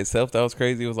the fight itself that was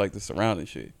crazy. It was like the surrounding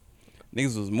shit.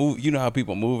 Niggas was move. You know how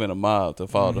people move in a mob to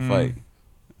follow the fight.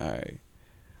 All right.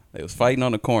 They was fighting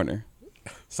on the corner.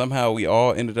 Somehow we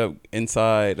all ended up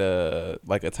inside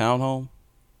like a townhome.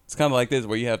 It's kind of like this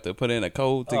where you have to put in a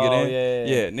code to get Oh, in.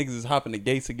 yeah. Niggas is hopping the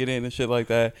gates to get in and shit like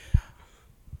that.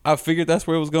 I figured that's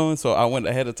where it was going, so I went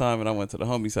ahead of time and I went to the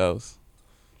homie's house.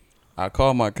 I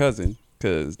called my cousin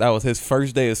because that was his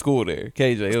first day of school there.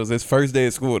 KJ, it was his first day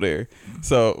of school there.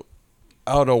 So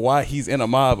I don't know why he's in a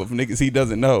mob of niggas he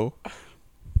doesn't know.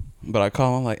 But I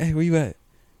call him like, "Hey, where you at?"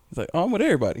 He's like, "Oh, I'm with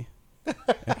everybody."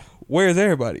 "Where's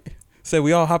everybody?" Said,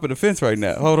 "We all hopping the fence right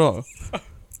now. Hold on."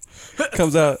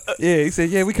 Comes out. Yeah, he said,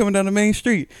 "Yeah, we coming down the main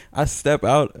street." I step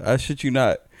out. I shit you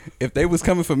not. If they was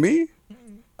coming for me,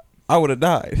 I would have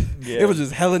died. Yeah. It was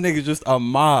just hella niggas, just a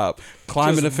mob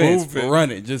climbing Just the fence, moving.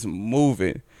 running, just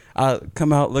moving. I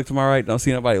come out, look to my right, don't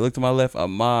see nobody. Look to my left, a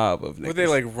mob of niggas. Were they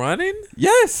like running?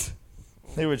 Yes.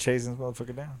 They were chasing this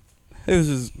motherfucker down. It was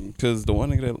just because the one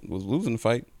nigga that was losing the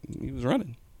fight, he was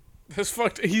running. That's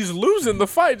fucked. He's losing the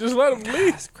fight. Just let him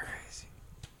leave. That's crazy.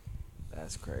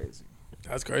 That's crazy.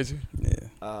 That's crazy.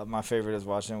 Yeah. My favorite is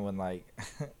watching when like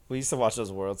we used to watch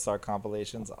those World Star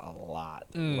compilations a lot.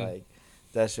 Like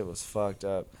that shit was fucked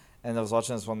up. And I was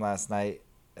watching this one last night.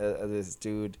 This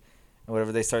dude, and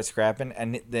whatever, they start scrapping,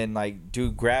 and then like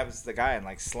dude grabs the guy and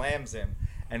like slams him.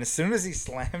 And as soon as he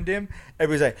slammed him,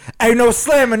 everybody's like, "Hey, no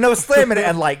slamming, no slamming!"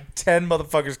 And like 10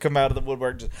 motherfuckers come out of the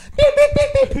woodwork, just beep, beep,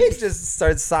 beep, beep, beep, just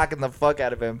start socking the fuck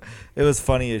out of him. It was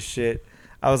funny as shit.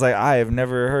 I was like, I have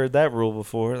never heard that rule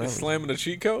before. That was- Slamming the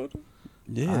cheat code?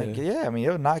 Yeah. yeah, I mean,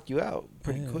 it'll knock you out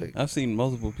pretty Yeah. quick. I've seen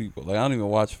multiple people. Like, I don't even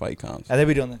watch fight comps. And they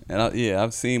be doing that. And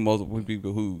I've seen multiple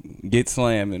people who get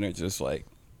slammed and they're just like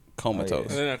comatose.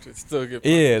 And then after, still get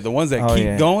Yeah, the ones that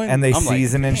keep going. And they I'm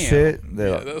season like, and damn. shit.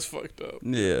 Yeah, that's fucked up.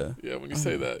 Yeah. Yeah, when you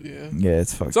say that, yeah. Yeah,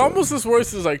 it's fucked It's up. almost as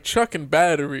worse as like chucking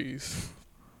batteries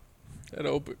at an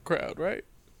open crowd, right?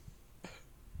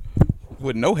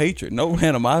 With no hatred, no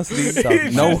animosity,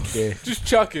 Suck no. my dick. Just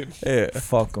chucking. Yeah.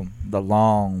 Fuck them the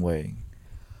long way.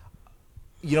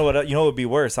 You know what? You know what would be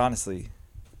worse, honestly?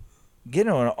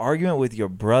 Getting in an argument with your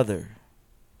brother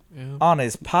Yeah. on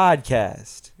his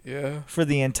podcast Yeah. for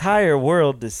the entire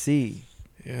world to see.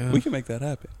 Yeah. We can make that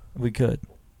happen. We could.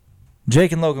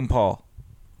 Jake and Logan Paul,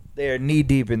 they are knee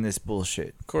deep in this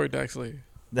bullshit. Corey Daxley.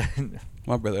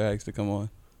 My brother asked to come on.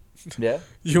 Yeah.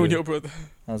 You and your brother.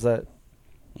 How's that?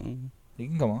 Mm, You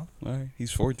can come on. all right.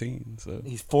 He's 14, so.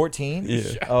 He's 14. Yeah.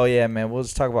 Oh yeah, man. We'll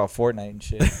just talk about Fortnite and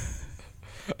shit.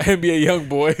 NBA young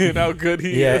boy and how good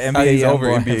he Yeah, is. NBA He's young over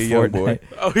boy NBA and young Fortnite. boy.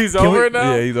 Oh, he's Can over we- it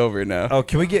now? Yeah, he's over it now. Oh,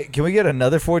 can we get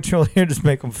another 14-year-old here? Just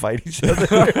make them fight each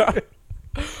other.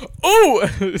 Oh!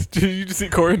 Did you just see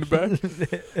Corey in the back?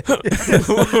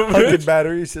 100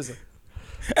 batteries. Just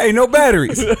Hey, no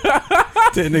batteries. 10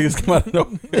 niggas come out of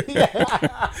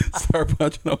nowhere. Start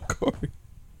punching on Corey.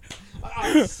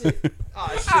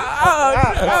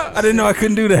 I didn't know I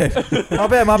couldn't do that. my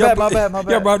bad. My bad.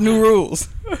 Y'all brought new rules.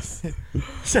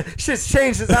 Shit's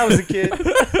changed since I was a kid.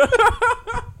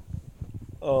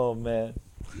 Oh man.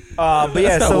 But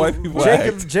yeah, That's how so white people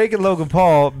act. Jake and Logan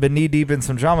Paul been knee deep in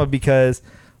some drama because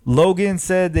Logan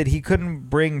said that he couldn't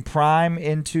bring Prime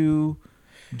into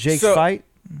Jake's So- fight.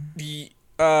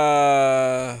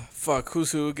 Fuck,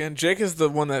 who's who again? Jake is the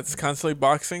one that's constantly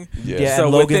boxing. Yeah, So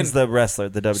and Logan's within- the wrestler,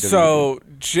 the WWE. So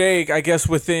Jake, I guess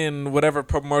within whatever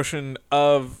promotion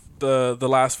of the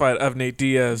last fight of Nate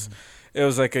Diaz, it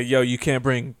was like you can't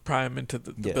bring Prime into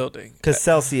the Yeah. building because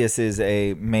Celsius is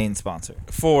a main sponsor.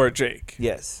 for Jake.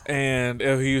 Yes. And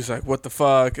he was like, "What the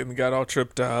fuck?" and got all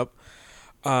tripped up.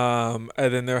 And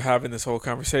then they're having this whole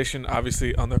conversation,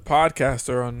 obviously on their podcast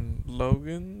or on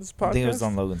Logan's podcast. I think it was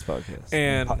on Logan's podcast.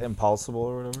 And- Impulsible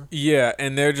or whatever. Yeah,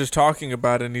 and they're just talking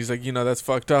about it, and he's like, that's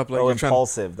fucked up. Like Oh, you're trying,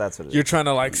 impulsive. That's what it is. you're trying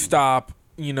to like stop,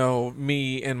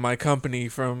 me and my company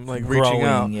from like reaching Growing,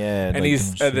 out. Yeah. And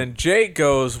like, and then Jake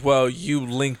goes, "Well, you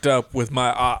linked up with my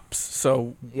ops,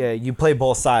 so yeah, you play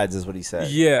both sides, is what he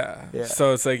said. yeah. Yeah.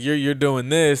 So it's like you're doing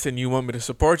this, and you want me to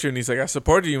support you." And he's like, "I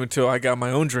supported you until I got my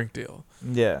own drink deal.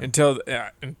 Yeah.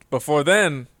 And before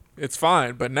then, it's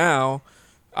fine, but now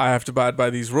I have to abide by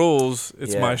these rules.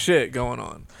 It's Yeah. my shit going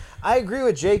on." I agree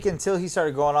with Jake until he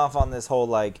started going off on this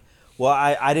whole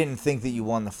I didn't think that you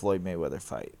won the Floyd Mayweather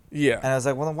fight. Yeah. And I was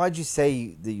like, well, then why'd you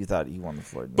say that you thought you won the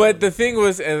Floyd Mayweather? But the thing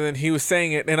was, and then he was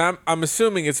saying it, and I'm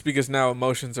assuming it's because now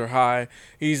emotions are high.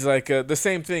 He's like, the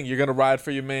same thing. You're gonna ride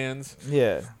for your man's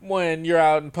Yeah. when you're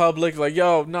out in public. Like,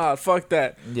 yo, nah, fuck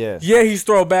that. Yeah. Yeah, he's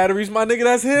throwing batteries, my nigga.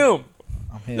 That's him.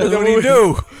 I'm That's here. what he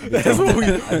do. That's what we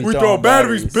throwing throw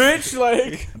batteries, batteries. bitch.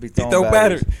 Like, I be He throwing throw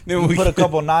batteries. batteries. Then You we put a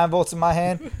couple 9 volts in my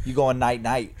hand, you going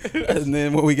night. and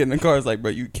then when we get in the car, it's like,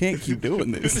 bro, you can't keep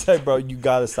doing this. It's like, bro, you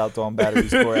gotta stop throwing batteries,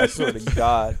 Corey. I swear to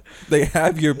God. They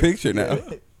have your picture now.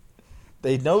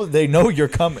 They know you're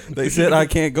coming. They said I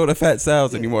can't go to Fat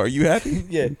Sal's anymore. Are you happy?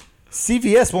 Yeah.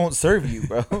 CVS won't serve you,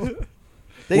 bro.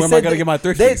 They Where am I said gonna get my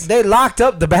they, thrifties? they locked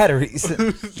up the batteries.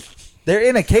 They're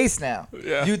in a case now.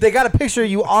 Yeah. They got a picture of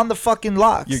you on the fucking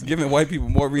locks. You're giving white people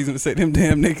more reason to say them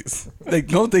damn niggas. They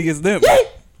don't think it's them.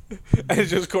 and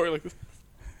it's just Corey like,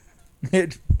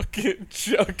 fucking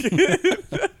chucking.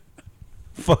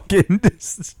 Fucking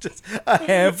this is just a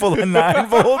handful of 9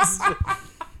 volts.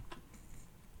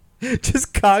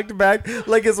 Just cocked back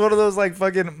like it's one of those like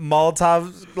fucking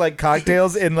Molotov like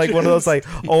cocktails in like one of those like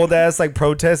old ass like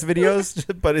protest videos,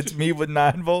 but it's me with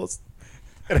 9 volts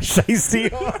and a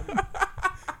shiesty on.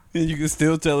 And you can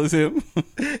still tell it's him.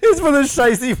 It's for the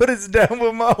shiesty, but it's down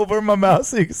with over my mouth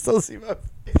so you can still see my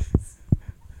face.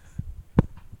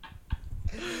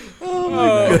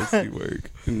 Nasty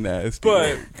work. Nasty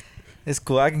But work. It's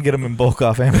cool. I can get them in bulk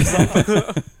off Amazon.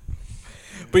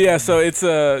 but yeah, so it's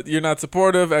you're not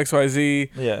supportive, XYZ.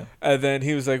 Yeah. And then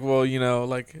he was like, well,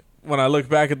 like when I look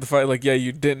back at the fight, like, yeah,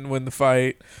 you didn't win the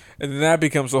fight. And then that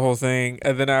becomes the whole thing.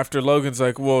 And then after Logan's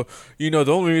like, well, the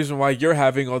only reason why you're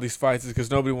having all these fights is because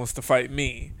nobody wants to fight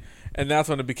me. And that's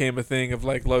when it became a thing of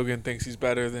like Logan thinks he's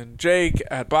better than Jake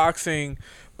at boxing,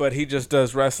 but he just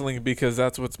does wrestling because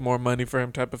that's what's more money for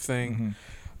him type of thing.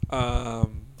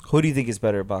 Who do you think is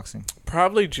better at boxing?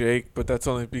 Probably Jake, but that's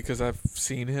only because I've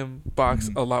seen him box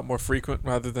Mhm. a lot more frequent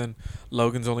rather than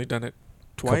Logan's only done it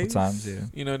twice. Couple times, yeah.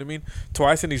 You know what I mean?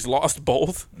 Twice, and he's lost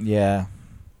both. Yeah.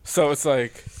 So it's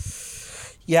like,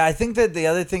 Yeah, I think that the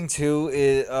other thing too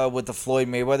is with the Floyd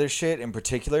Mayweather shit in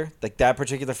particular, like that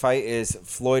particular fight is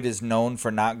Floyd is known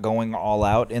for not going all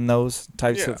out in those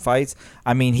types Yeah. of fights.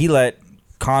 I mean, he let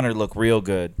Conor look real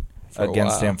good For a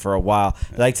against while. him for a while,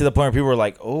 like to the point where people were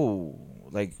like, "Oh,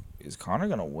 like is Conor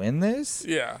gonna win this?"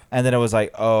 Yeah. And then it was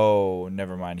like, "Oh,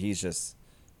 never mind. He's just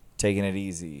taking it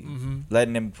easy,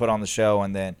 letting him put on the show,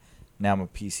 and then now I'm gonna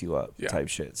piece you up Yeah. type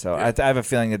shit." So Yeah. I have a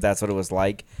feeling that that's what it was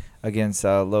like against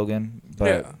Logan, but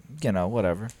Yeah. you know,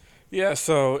 whatever. Yeah,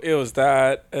 so it was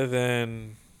that, and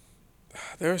then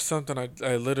there was something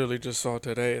I literally just saw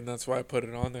today, and that's why I put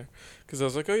it on there, because I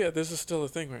was like, oh yeah, this is still a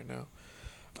thing right now.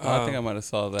 I think I might have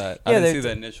saw that. Yeah, I didn't they- see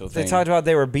the initial They thing. talked about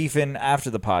they were beefing after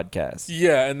the podcast.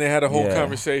 Yeah, and they had a whole Yeah.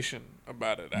 conversation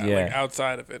about it, like Yeah.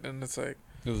 outside of it, and it's like,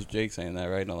 It was Jake saying that,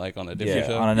 right? Like on a different Yeah,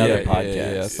 show. on another Yeah,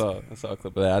 podcast. I saw a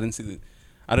clip of that.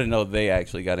 I didn't know they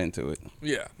actually got into it.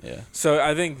 yeah. Yeah. So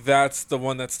I think that's the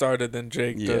one that started. Then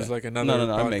Jake Yeah. does like another. No,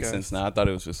 podcast. it makes sense now. I thought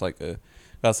it was just like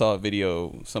I saw a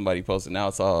video somebody posted. Now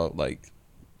it's all like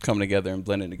coming together and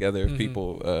blending together. Mhm.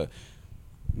 People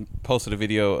posted a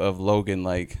video of Logan,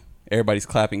 like everybody's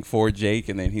clapping for Jake,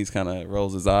 and then he's kind of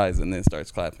rolls his eyes and then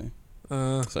starts clapping.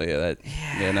 So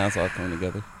yeah, now it's all coming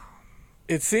together.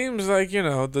 It seems like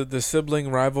the sibling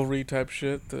rivalry type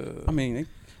shit. I mean,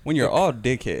 when you're all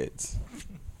dickheads.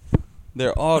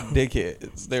 They're all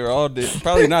dickheads. They were all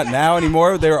probably not now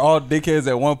anymore. They were all dickheads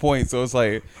at one point. So it's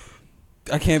like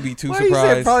I can't be too Why you say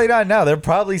surprised. probably not now? They're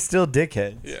probably still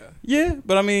dickheads. yeah. Yeah,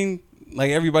 but I mean,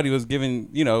 like everybody was giving,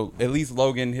 at least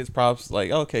Logan his props.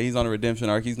 Like, okay, he's on a redemption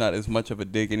arc. He's not as much of a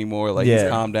dick anymore. Like Yeah. he's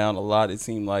calmed down a lot. It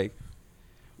seemed like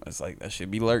it's like that should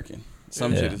be lurking.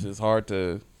 Some Yeah. shit is just hard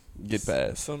to get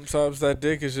past. Sometimes that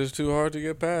dick is just too hard to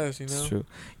get past. It's true. You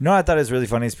know what I thought is really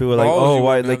funny is people were like, Balls, "Oh, you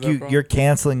why? wouldn't Like have that you're problem.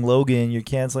 canceling Logan. You're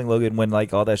canceling Logan when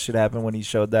like all that shit happened when he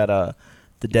showed that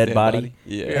the dead body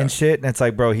Yeah. Yeah. and shit." And it's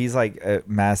like, bro, he's like a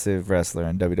massive wrestler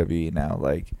in WWE now.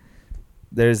 Like,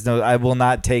 there's no. I will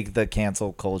not take the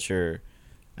cancel culture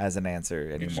as an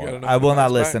answer just anymore. gotta know I how to will not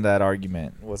bounce listen back. to that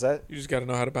argument. What's that? You just got to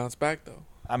know how to bounce back though.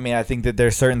 I mean, I think that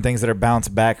there's certain things that are bounce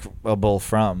backable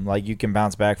from. Like, you can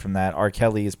bounce back from that. R.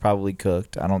 Kelly is probably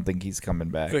cooked. I don't think he's coming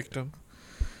back. Victim.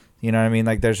 You know what I mean?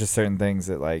 Like, there's just certain things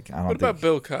that, like, I don't What about think.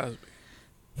 Bill Cosby?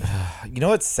 You know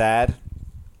what's sad?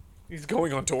 He's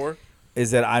going on tour.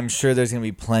 Is that I'm sure there's going to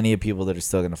be plenty of people that are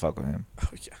still going to fuck with him. Oh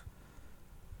yeah.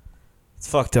 It's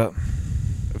fucked up.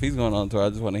 If he's going on tour, I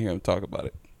just want to hear him talk about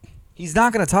it. He's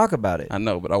not going to talk about it. I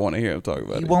know, but I want to hear him talk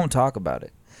about He it. won't talk about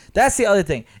it. That's the other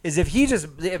thing is if he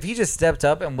just stepped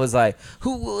up and was like,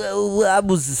 "Who I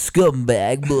was a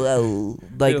scumbag," bro. He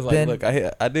Like was then look,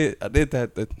 I did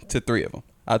that to three of them.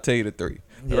 I'll tell you the three.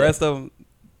 The Yeah. rest of them,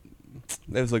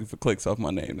 they was looking for clicks off my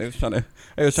name. They was trying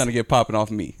to get popping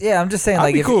off me. yeah, I'm just saying I'd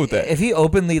like be if, cool with that. if he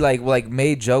openly like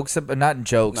made jokes, not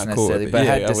jokes Not cool necessarily, with it. but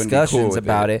Yeah, had I wouldn't be cool discussions with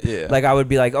about it. it, Yeah. like I would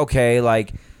be like, okay,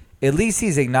 like at least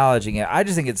he's acknowledging it. I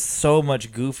just think it's so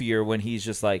much goofier when he's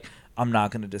just like, I'm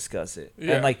not going to discuss it.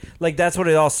 Yeah. And like that's what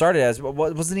it all started as.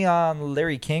 Wasn't he on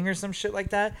Larry King or some shit like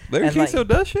that? Larry And, King like, still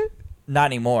does shit? not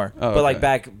anymore. Oh, but like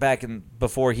okay. back in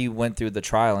before he went through the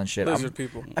trial and shit. Lizard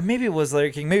people. Maybe it was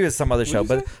Larry King. Maybe it was some other show.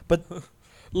 What'd you But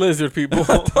Lizard people.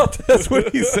 That's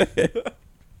what he said.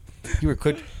 you were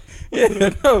quick. Yeah,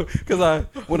 no, because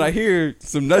when I hear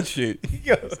some nut shit,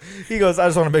 He goes. I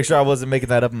just want to make sure I wasn't making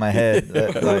that up in my head.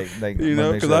 Like you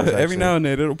know, because every now and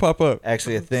then it'll pop up.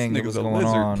 actually a thing that nigga's was a going lizard.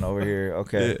 on over here.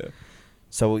 Okay. Yeah,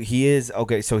 So he is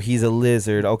okay. So he's a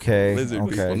lizard. Okay. lizard okay.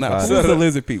 people. Now, got who's it. the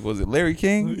lizard people? Is it Larry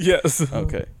King? Yes.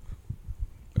 Okay.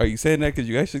 Are you saying that because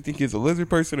you actually think he's a lizard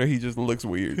person, or he just looks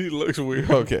weird? He looks weird.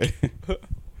 Okay.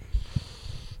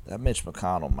 That Mitch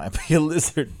McConnell might be a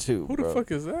lizard too. Who the bro.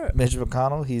 fuck is that? Mitch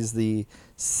McConnell. He's the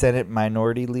Senate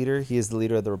minority leader. He is the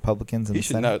leader of the Republicans in He the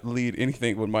should Senate. not lead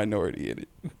anything with minority in it.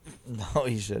 No,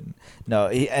 he shouldn't. No,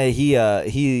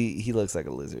 he looks like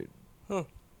a lizard. Huh.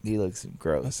 He looks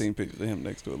gross. I've seen pictures of him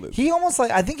next to a lizard. He almost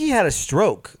like I think he had a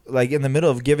stroke like in the middle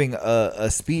of giving a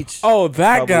speech. Oh, a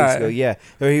that couple weeks ago. guy. Yeah,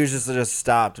 or he was just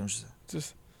stopped and just.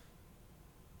 Just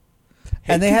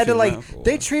And they keeps had to you like around for a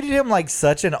they while. treated him like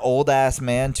such an old ass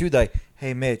man too. Like,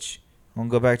 hey Mitch, wanna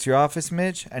go back to your office,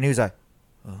 Mitch? And he was like,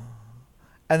 oh.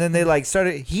 And then they like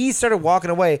he started walking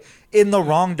away in the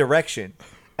wrong direction,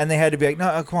 and they had to be like,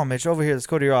 no, come on, Mitch, over here, let's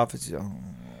go to your office.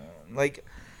 Like,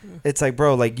 it's like,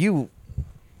 bro, like you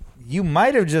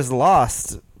might have just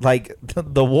lost like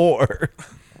the war.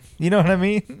 You know what I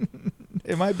mean?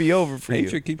 It might be over for you.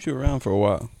 Hatred keeps you around for a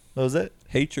while. What was it?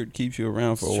 Hatred keeps you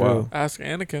around for It's a true. while. ask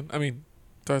Anakin. I mean,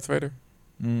 Darth Vader.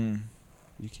 Mm,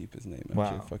 You keep his name out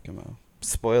Wow. your fucking mouth.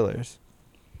 spoilers.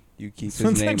 You keep his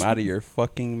Sometimes- name out of your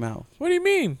fucking mouth. What do you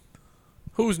mean?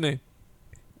 Whose name?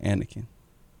 Anakin.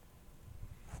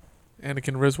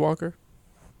 Anakin Rizwalker.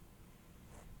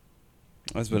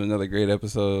 That's been another great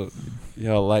episode.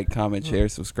 Y'all like, comment, share,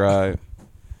 subscribe,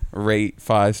 rate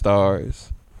 5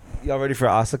 stars. Y'all ready for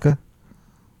Asuka?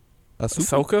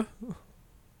 Ahsoka?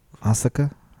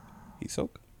 Asuka?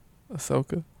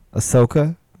 Ahsoka?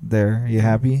 Ahsoka? There. You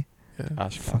happy? Yeah.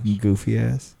 Fucking goofy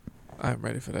ass. I'm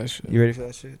ready for that shit. You ready for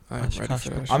that shit? I'm ready for that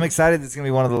shit. I'm excited. It's gonna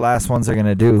be one of the last ones they're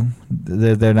gonna do.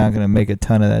 They're not gonna make a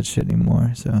ton of that shit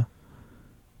anymore. So.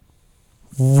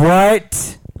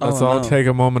 What? Let's all take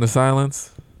a moment of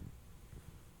silence.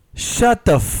 Shut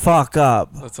the fuck up.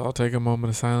 Let's all take a moment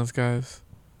of silence, guys.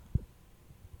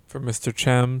 For Mr.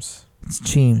 Chems. It's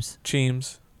Cheems.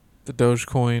 Cheems, the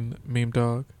Dogecoin meme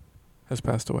dog, has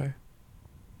passed away.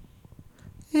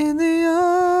 In the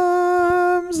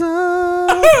arms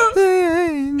of the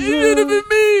angel. It should have been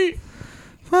me.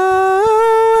 Wow.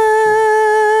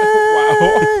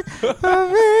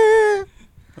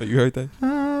 Oh, you heard that?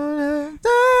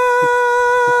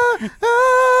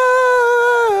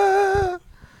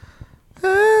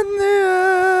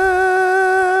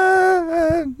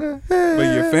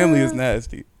 But your family is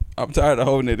nasty. I'm tired of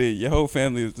holding it in. Your whole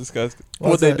family is disgusting.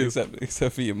 What they do?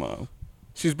 Except for your mom.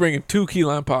 She's bringing 2 key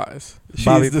lime pies. She's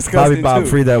Bobby disgusting Bob, too.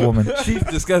 free that woman. She's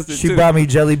disgusting She too. brought me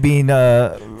jelly bean. Free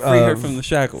her from the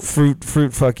shackles. Fruit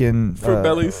fucking. Fruit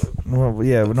bellies. Well,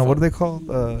 yeah, no, what are they called?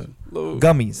 Little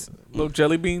Gummies. Little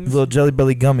jelly beans. Little jelly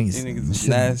belly gummies. You niggas is Shit,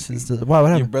 nasty. Why? What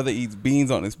Your happened? brother eats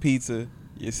beans on his pizza.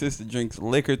 Your sister drinks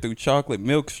liquor through chocolate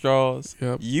milk straws.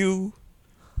 Yep. You,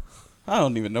 I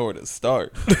don't even know where to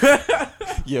start.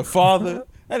 Your father,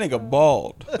 that nigga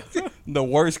bald. The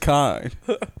worst kind.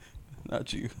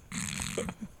 Not you.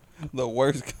 The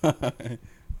worst kind.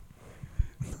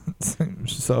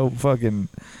 So fucking.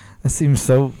 That seems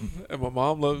so And my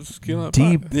mom loves key lime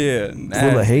deep, pie. Yeah, nasty.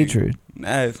 full of hatred.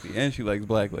 Nasty. And she likes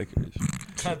black licorice.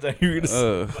 I thought you were gonna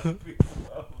say. Uh,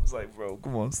 I was like, bro,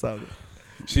 come on, stop it.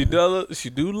 She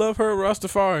do love her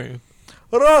Rastafarian.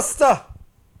 Rasta,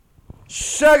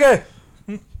 Shaggy.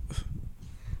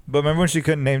 But remember when she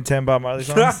couldn't name 10 Bob Marley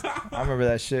songs? I remember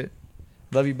that shit.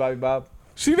 Love you, Bobby Bob.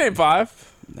 She named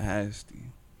 5. nasty.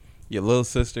 Your little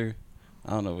sister,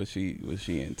 I don't know what she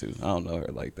into. I don't know her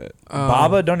like that.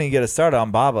 Baba, don't even get us started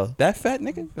on Baba. That fat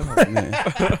nigga? Oh, man.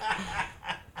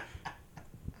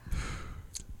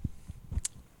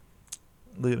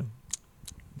 Look at him.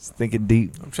 He's thinking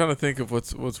deep. I'm trying to think of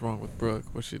what's wrong with Brooke.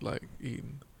 What she like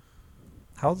eating.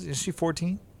 How old is she?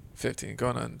 14? 15,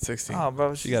 going on 16. Oh,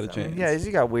 bro, She got a chance. Yeah, she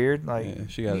got weird. Like, Yeah,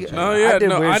 she got a chance. No, yeah, I did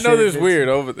no, weird I know shit there's at weird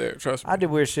over there. Trust me. I did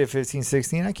weird shit 15,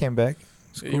 16. I came back.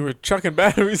 It's You cool. were chucking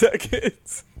batteries at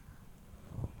kids.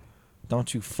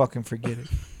 Don't you fucking forget it.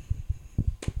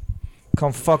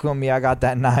 Come fuck with me. I got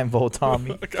that 9 volt on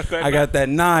me. I got that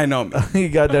 9 on me. You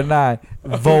got that 9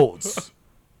 volts.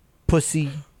 Pussy.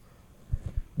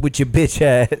 With your bitch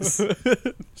ass.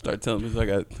 Start telling me I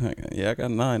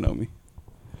got 9 on me.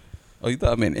 Oh, you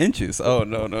thought I meant inches? Oh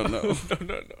no. No.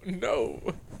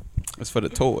 It's for the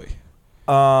toy.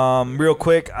 Real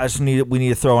quick, we need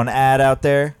to throw an ad out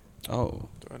there. Oh,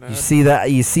 You see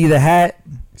that? You see the hat?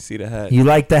 you see the hat? You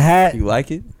like the hat? You like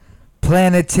it?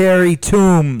 Planetary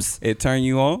Tombs. It turn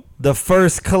you on? The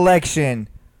first collection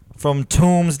from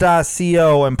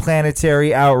tombs.co and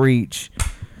Planetary Outreach.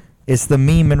 It's the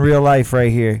meme in real life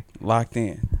right here. Locked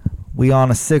in. We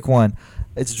on a sick one.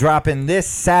 It's dropping this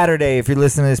Saturday if you're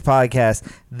listening to this podcast.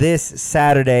 This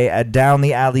Saturday at Down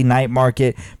the Alley Night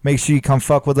Market. Make sure you come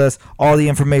fuck with us. All the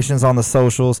information's on the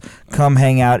socials. Come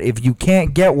hang out. If you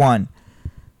can't get one,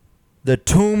 the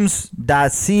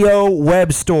tombs.co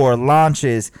web store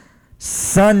launches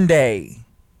Sunday.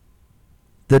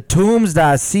 The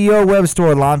tombs.co web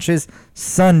store launches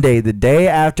Sunday, the day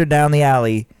after Down the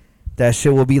Alley. That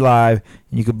shit will be live,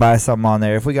 and you could buy something on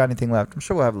there. If we got anything left, I'm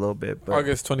sure we'll have a little bit. But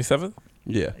August 27th?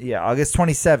 Yeah. yeah, August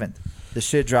 27th, the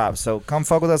shit drops. So come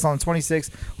fuck with us on the 26th.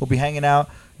 We'll be hanging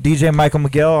out. DJ Michael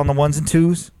Miguel on the 1s and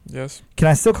 2s. Yes. Can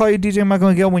I still call you DJ Michael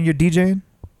Miguel when you're DJing?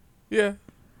 Yeah.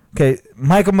 Okay,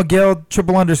 Michael Miguel __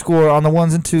 on the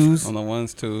 1s and 2s. On the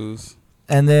 1s, 2s.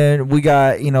 And then we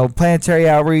got, Planetary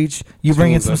Outreach. You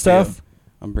bringing some stuff?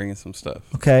 I'm bringing some stuff.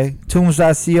 Okay.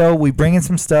 Tombs.co. We bringing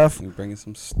some stuff. I'm bringing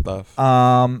some stuff.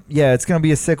 Yeah, it's gonna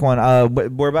be a sick one.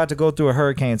 But we're about to go through a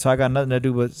hurricane, so I got nothing to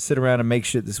do but sit around and make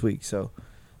shit this week. So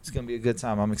it's gonna be a good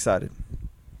time. I'm excited.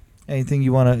 Anything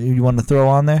you wanna throw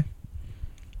on there?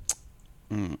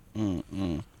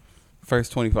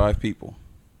 First 25 people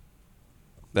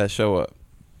that show up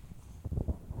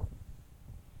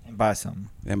And buy something.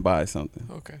 and buy something.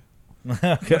 Okay.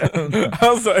 Okay. I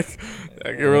was like,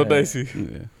 that get real dicey.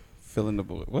 Yeah. Filling the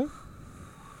bullet. What?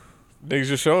 Niggas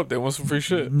just show up. They want some free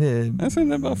shit. Yeah. I said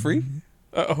nothing about free.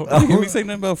 Uh-oh. I didn't say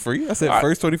nothing about free. I said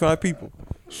first 25 people.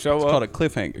 Show It's up. called a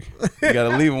cliffhanger. You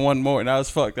gotta leave in one more, and I was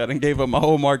fucked. I done gave up my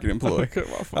whole marketing ploy. Okay, my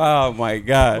fault. Oh my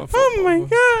god. My fault, Oh my my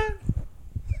god.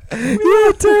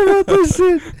 Yeah, tell me about this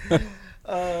shit.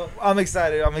 I'm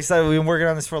excited. We've been working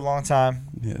on this for a long time.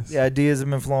 Yes. The ideas have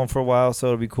been flowing for a while, so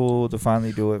it'll be cool to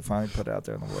finally do it, finally put it out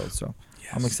there in the world. So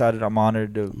I'm excited. I'm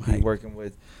honored to be hyped. working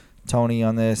with Tony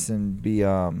on this and be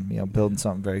building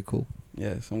something very cool.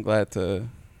 Yes. I'm glad to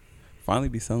finally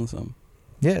be selling something.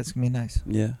 Yeah, it's gonna be nice.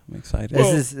 Yeah, I'm excited.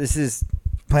 Well, This is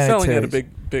Planetary's. Selling at a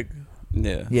big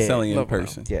Yeah, selling in level now.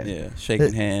 person. Yeah. Yeah,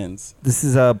 shaking hands, This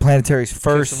is Planetary's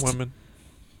kissing women.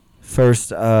 first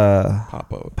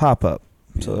pop up. pop up.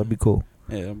 Yeah. So that'd be cool.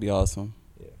 Yeah, it'll be awesome.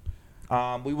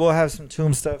 We will have some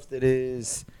Tomb stuff that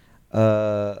is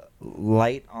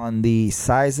light on the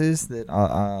sizes that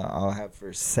I'll have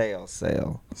for sale.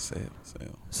 Sale.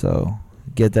 So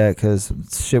get that because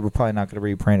shit we're probably not going to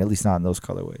reprint, at least not in those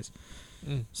colorways.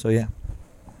 Mm. So yeah,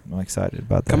 I'm excited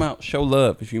about that. Come out, show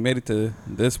love. If you made it to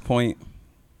this point,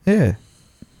 Yeah.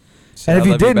 say And I if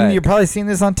you love didn't, back. you're probably seeing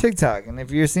this on TikTok. And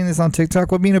if you're seeing this on TikTok,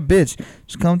 quit being a bitch.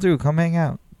 Just come through. Come hang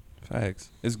out. Facts.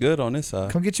 It's good on this side.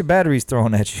 Come get your batteries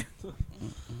thrown at you.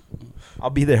 I'll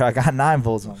be there. I got 9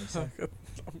 volts on me. So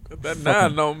That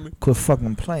 9 on me. quit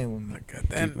fucking playing with me. I got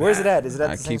that. Where's it at? Is it at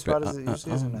I the same keep spot it- as it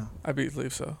usually is or no? I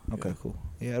believe so. Okay, cool.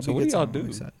 Yeah, it'll So be what good do y'all time. I'm do?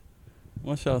 excited.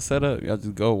 Once y'all set up, y'all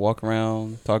just go walk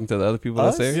around talking to the other people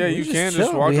Us? that's there. Yeah, We you just can just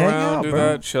chill. walk We hang around, out, do bro.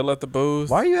 that, chill at the booth.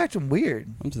 Why are you acting weird?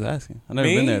 I'm just asking. I've never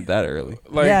Me? been there that early.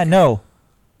 Like, yeah, no.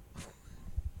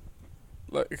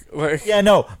 like, Yeah,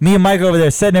 no. Me and Mike over there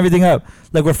setting everything up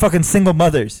like we're fucking single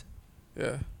mothers.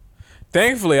 yeah.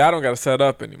 Thankfully, I don't got to set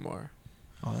up anymore.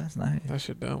 Oh, that's nice. That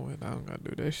shit done with. I don't got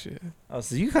to do that shit. Oh,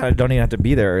 so you kind of don't even have to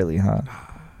be there early, huh?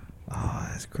 Oh,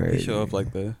 that's They crazy. show up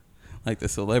like the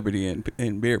celebrity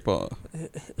in beer pong.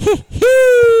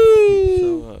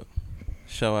 Show up.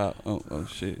 Show out. Oh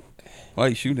shit. Why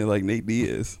you shooting it like Nate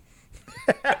Diaz?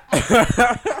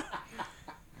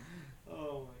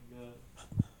 Oh my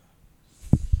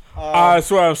god. I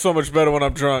swear I'm so much better when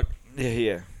I'm drunk.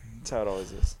 Yeah. That's how it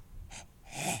always is.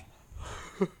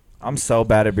 I'm so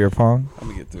bad at beer pong. I'm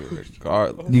gonna get through it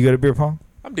regardless. You good at beer pong?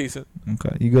 I'm decent.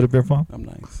 Okay. You good at beer pong? I'm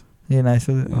nice. You're nice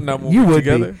with it. Now Okay. when You we're would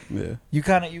together. be. Yeah. You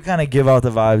kind of give out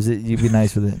the vibes that you'd be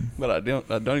nice with it. But I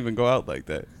don't even go out like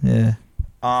that. Yeah.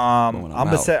 when I'm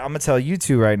I'm gonna tell you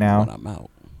two right When now. I'm out.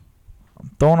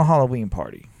 I'm throwing a Halloween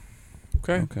party,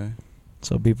 Okay. Okay.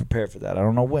 so be prepared for that. I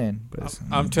don't know when, but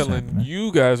I'm it's telling happening.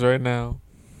 you guys right now.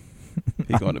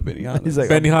 He going to Benihana. He's like,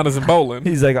 Benihana's and bowling.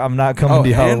 he's like, I'm not coming Oh, to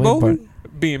your and Halloween bowling? party.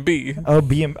 B&B. Oh,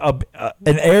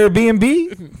 an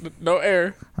Airbnb? No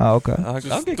air. Oh, okay. I'll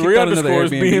Just get 3 kicked out another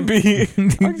underscores Airbnb.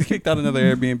 B&B. I'll get kicked out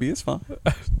another Airbnb. It's fine.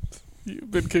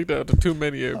 You've been kicked out to too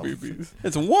many Airbnbs.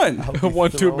 It's one. One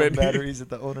too many. Batteries at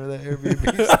the owner of that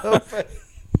Airbnb.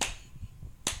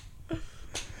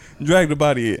 Drag the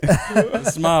body in.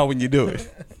 Smile when you do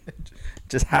it.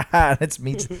 Just haha, that's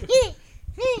me.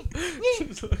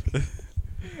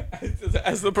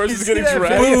 As the person's You see getting that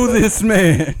dragged. video? Boo this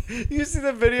man. You see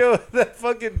the video of that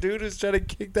fucking dude who's trying to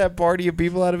kick that party of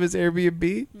people out of his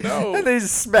Airbnb? No. And they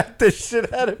just smacked the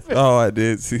shit out of him. Oh, I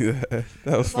did see that.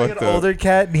 That was It's like fucked an up. older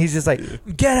cat, and he's just like,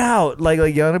 "Get out!" Like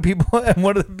yelling at people. And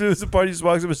one of the dudes at the party just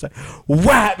walks up and is like,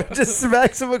 "Whap!" And just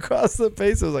smacks him across the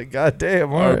face. I was like, "God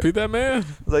damn!" All right. Repeat that, man. I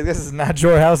was like, "This is not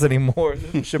your house anymore.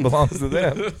 This shit belongs to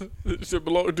them." This shit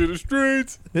belong to the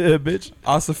streets. Yeah, bitch.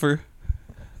 Ossifer.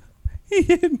 He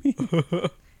hit me.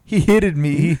 He hitted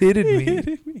me. He hitted He me.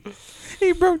 hit me.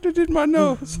 He broke it in my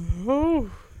nose. Oh.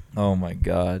 Oh my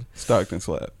god. Stockton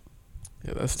slap.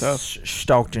 Yeah, that's tough.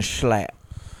 Stalked and slap.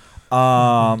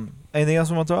 Anything else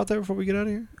we want to throw out there before we get out of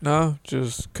here? No,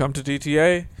 just come to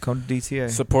DTA. Come to DTA.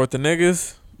 Support the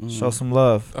niggas. Show some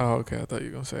love. Oh, okay. I thought you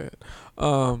were going to say it.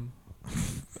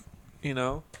 You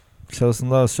know, Show some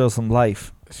love. Show some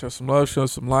life. show some love, show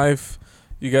some life.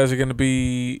 You guys are going to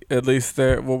be at least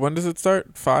there. Well, when does it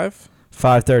start? 5?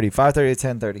 5:30. 5:30 to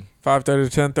 10:30. 5:30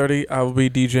 to 10:30. I will be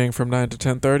DJing from 9 to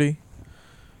 10:30.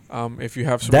 If you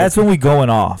have some... That's when we going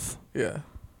off. Yeah.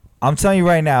 I'm telling you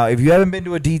right now, if you haven't been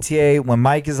to a DTA, when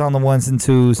Mike is on the ones and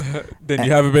twos, Then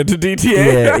you haven't been to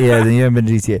DTA. yeah, then you haven't been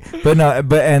to DTA. But no,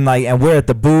 and we're at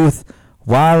the booth,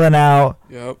 wilding out,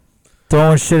 Yep.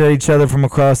 throwing shit at each other from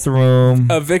across the room.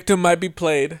 A victim might be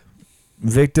played.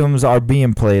 Victims are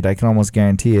being played. I can almost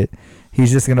guarantee it.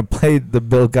 He's just gonna play the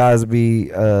Bill Cosby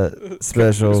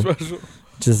special,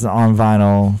 just on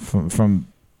vinyl from front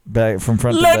to back.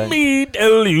 Let me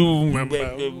tell you.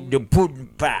 The pudding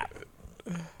pop.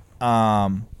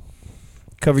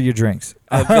 Cover your drinks.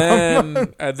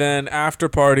 And then after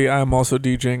party, I'm also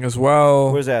DJing as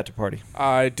well. Where's the after party?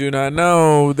 I do not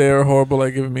know. They're horrible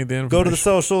at giving me the information. Go to the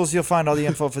socials. You'll find all the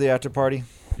info for the after party.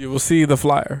 You will see the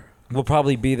flyer. We'll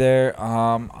probably be there.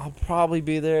 I'll probably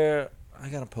be there. I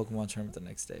got a Pokemon tournament the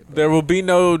next day. There will be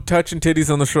no touching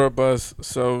titties on the short bus,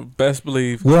 so best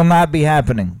believe Will not be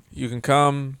happening. you can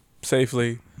come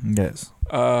safely. Yes.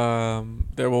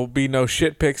 There will be no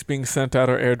shit pics being sent out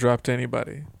or airdropped to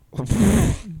anybody.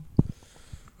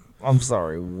 I'm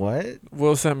sorry. What?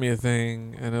 Will sent me a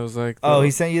thing, and it was like,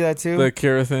 He sent you that too? the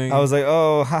Kira thing. I was like,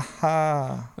 oh,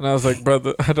 ha. And I was like,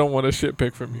 brother, I don't want a shit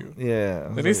pic from you. Yeah.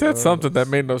 And he said something that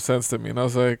made no sense to me, and I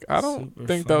was like, I don't super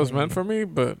think that was meant funny. for me,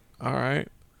 but all right.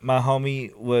 My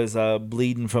homie was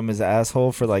bleeding from his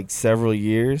asshole for like several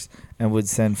years and would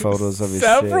send photos of his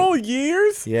Several shit.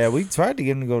 years? Yeah, we tried to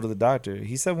get him to go to the doctor.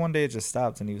 He said one day it just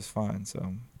stopped and he was fine.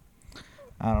 So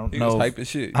I don't He know. was hype as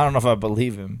shit. I don't know if I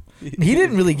believe him. He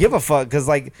didn't really give a fuck because,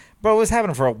 like, bro, it was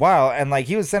happening for a while. And, like,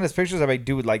 he would send us pictures. I'm like,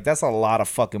 dude, like, that's a lot of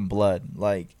fucking blood.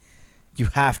 Like, you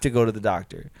have to go to the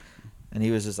doctor. And he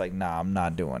was just like, nah, I'm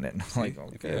not doing it. And I'm like,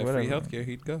 If he okay, had whatever. free healthcare,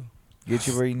 he'd go. Get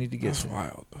you where you need to get That's to.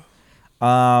 wild.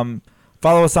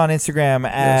 Follow us on Instagram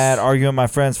at Yes. Arguing My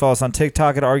Friends. Follow us on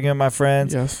TikTok at Arguing My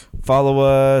Friends. Yes. Follow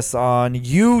us on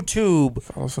YouTube.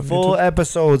 Follow us on Full YouTube.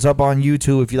 episodes up on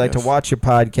YouTube if you like Yes. to watch your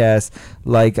podcast,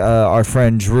 like our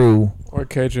friend Drew Or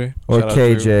KJ. or Shout out to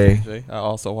KJ. KJ. I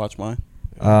also watch mine.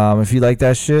 If you like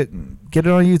that shit, get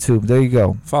it on YouTube. There you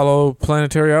go. Follow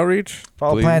Planetary Outreach.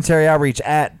 Follow Please. Planetary Outreach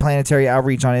at Planetary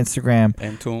Outreach on Instagram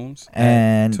And Tunes.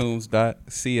 and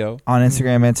Tunes.co. on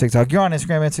Instagram and TikTok. You're on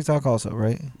Instagram and TikTok also,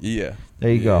 right? Yeah.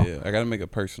 There you go. Yeah. I got to make a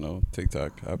personal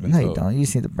TikTok. I've been No, you told. don't. You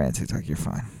just need the brand TikTok. You're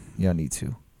fine. You don't need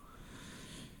to.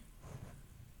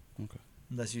 Okay.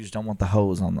 Unless you just don't want the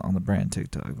hose on the brand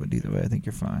TikTok. But either way, I think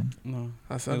you're fine. No.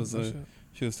 I said It was that a- shit.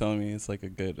 She was telling me it's like a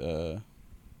good,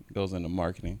 goes into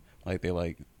marketing. Like they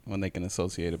like when they can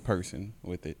associate a person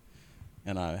with it.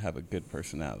 And I have a good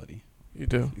personality, You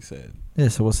do. he said. Yeah,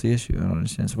 so what's the issue? I don't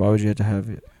understand. So why would you have to have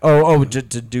it? Oh, to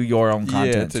do your own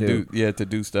content too. To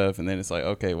do stuff. And then it's like,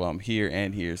 okay, well, I'm here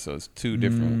and here. So it's two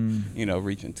different,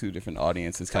 reaching two different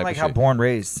audiences Kind type of like of how shit. Born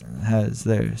Raised has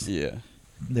theirs. Yeah.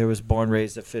 There was Born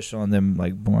Raised official and then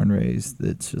like Born Raised.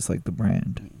 It's just like the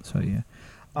brand. So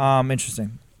yeah,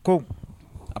 interesting. Cool.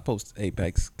 I post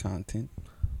Apex content.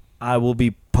 I will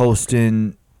be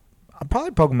posting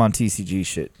probably Pokemon TCG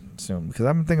shit soon because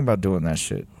I've been thinking about doing that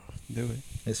shit. Do it.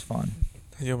 It's fun.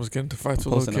 You almost get into fights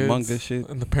with Posting little Among kids. Us shit.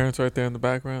 And the parents right there in the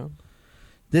background.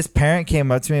 This parent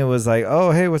came up to me and was like,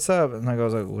 "Oh, hey, what's up?" And I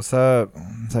was like, "What's up?"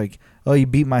 It's like, "Oh, you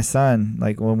beat my son."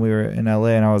 Like when we were in LA,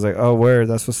 and I was like, "Oh, where?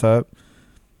 That's what's up."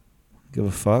 Give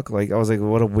a fuck. Like I was like,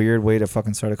 "What a weird way to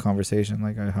fucking start a conversation."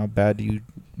 Like, how bad do you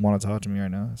want to talk to me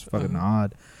right now? It's fucking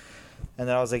odd. And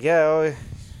then I was like, "Yeah, oh,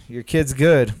 your kid's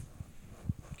good."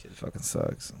 Kid fucking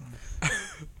sucks.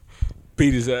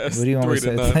 Beat his ass. What do you want me to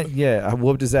 3-0. say? Yeah, I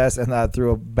whooped his ass and I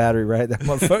threw a battery right at that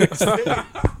motherfucker.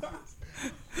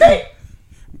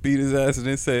 Beat his ass and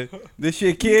then said, "This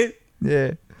shit, kid."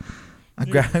 Yeah. I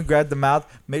grabbed the mouth,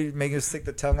 make him stick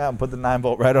the tongue out and put the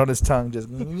 9-volt right on his tongue. Just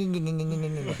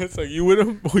It's like, you with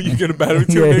him? Or you get a battery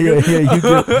too, yeah, nigga? yeah. You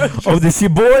get, oh, this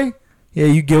your boy? Yeah,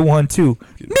 you get one too.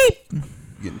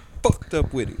 Getting fucked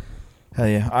up with it. Hell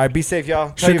yeah. All right, be safe,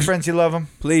 y'all. Tell your friends you love them.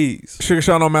 Please. Sugar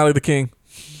Sean O'Malley, the king.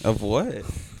 Of what?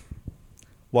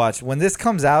 Watch. When this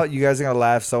comes out, you guys are going to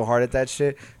laugh so hard at that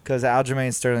shit because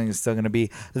Aljamain Sterling is still going to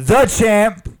be the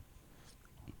champ.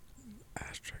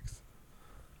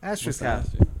 Asterisk out.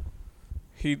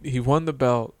 He won the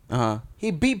belt.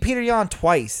 He beat Peter Yan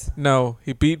twice. No,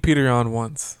 he beat Peter Yan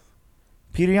once.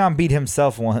 Peter Yan beat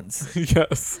himself once.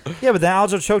 Yes. Yeah, but then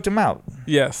Aljo choked him out.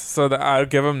 Yes, so I'll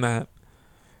give him that.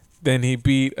 Then he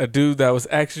beat a dude that was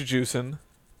extra juicing,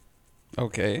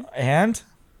 Okay. And?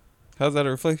 How's that a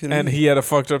reflection? of and me? he had a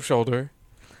fucked up shoulder.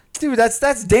 Dude,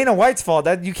 that's Dana White's fault.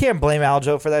 That you can't blame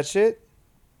Aljo for that shit.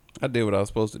 I did what I was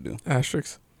supposed to do.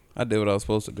 Asterix. I did what I was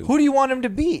supposed to do. Who do you want him to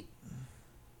beat?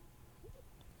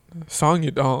 Song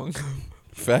Yadong.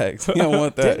 Facts. You don't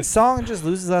want Didn't that. Song just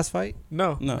lose his last fight?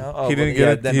 No. No. Oh, He didn't well, get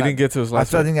yeah, it. then He that- didn't get to his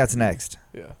last I fight. think that's next.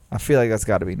 Yeah. I feel like that's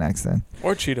got to be next then.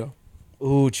 Or Cheeto.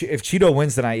 Ooh, if Cheeto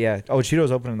wins tonight, yeah. Oh,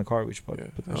 Cheeto's opening the car. We should put Yeah.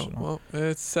 that shit on. Well,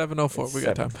 it's 7:04. We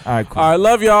got time. All right, cool. All right,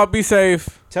 love y'all. Be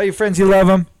safe. Tell your friends you love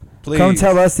them. Please. Come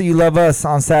tell us that you love us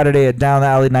on Saturday at Down the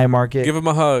Alley Night Market. Give him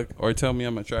a hug. Or tell me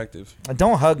I'm attractive.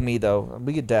 Don't hug me, though.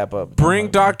 We could dap up. Bring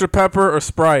Dr. Pepper or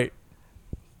Sprite.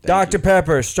 Thank Dr. you.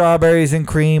 Pepper, strawberries and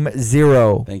cream,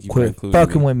 0. Thank you for Quit including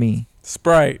fucking me. with me.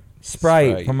 Sprite.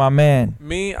 Sprite for my man.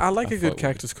 Me, I like I a good fuck with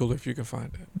cactus cooler if you can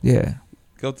find it. Yeah.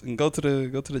 Go to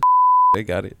the They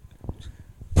got it.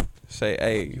 Say,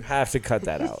 hey. You have to cut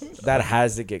that out. That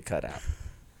has to get cut out.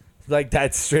 Like,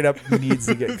 that straight up needs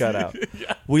to get cut out.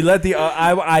 Yeah. We let the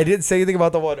I didn't say anything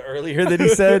about the one earlier that he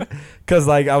said, because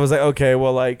like I was like, okay,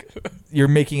 well, like you're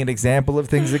making an example of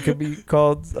things that could be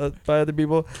called by other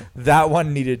people. That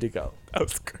one needed to go. That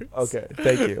was crazy. Okay,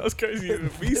 thank you. That was crazy to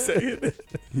me saying it.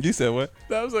 You said what?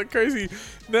 That was like crazy.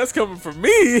 That's coming from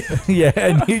me. Yeah,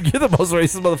 and you're the most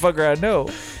racist motherfucker I know.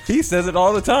 He says it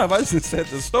all the time. I just said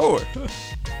the store.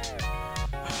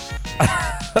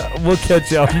 We'll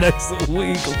catch y'all next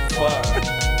week.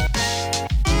 Fuck.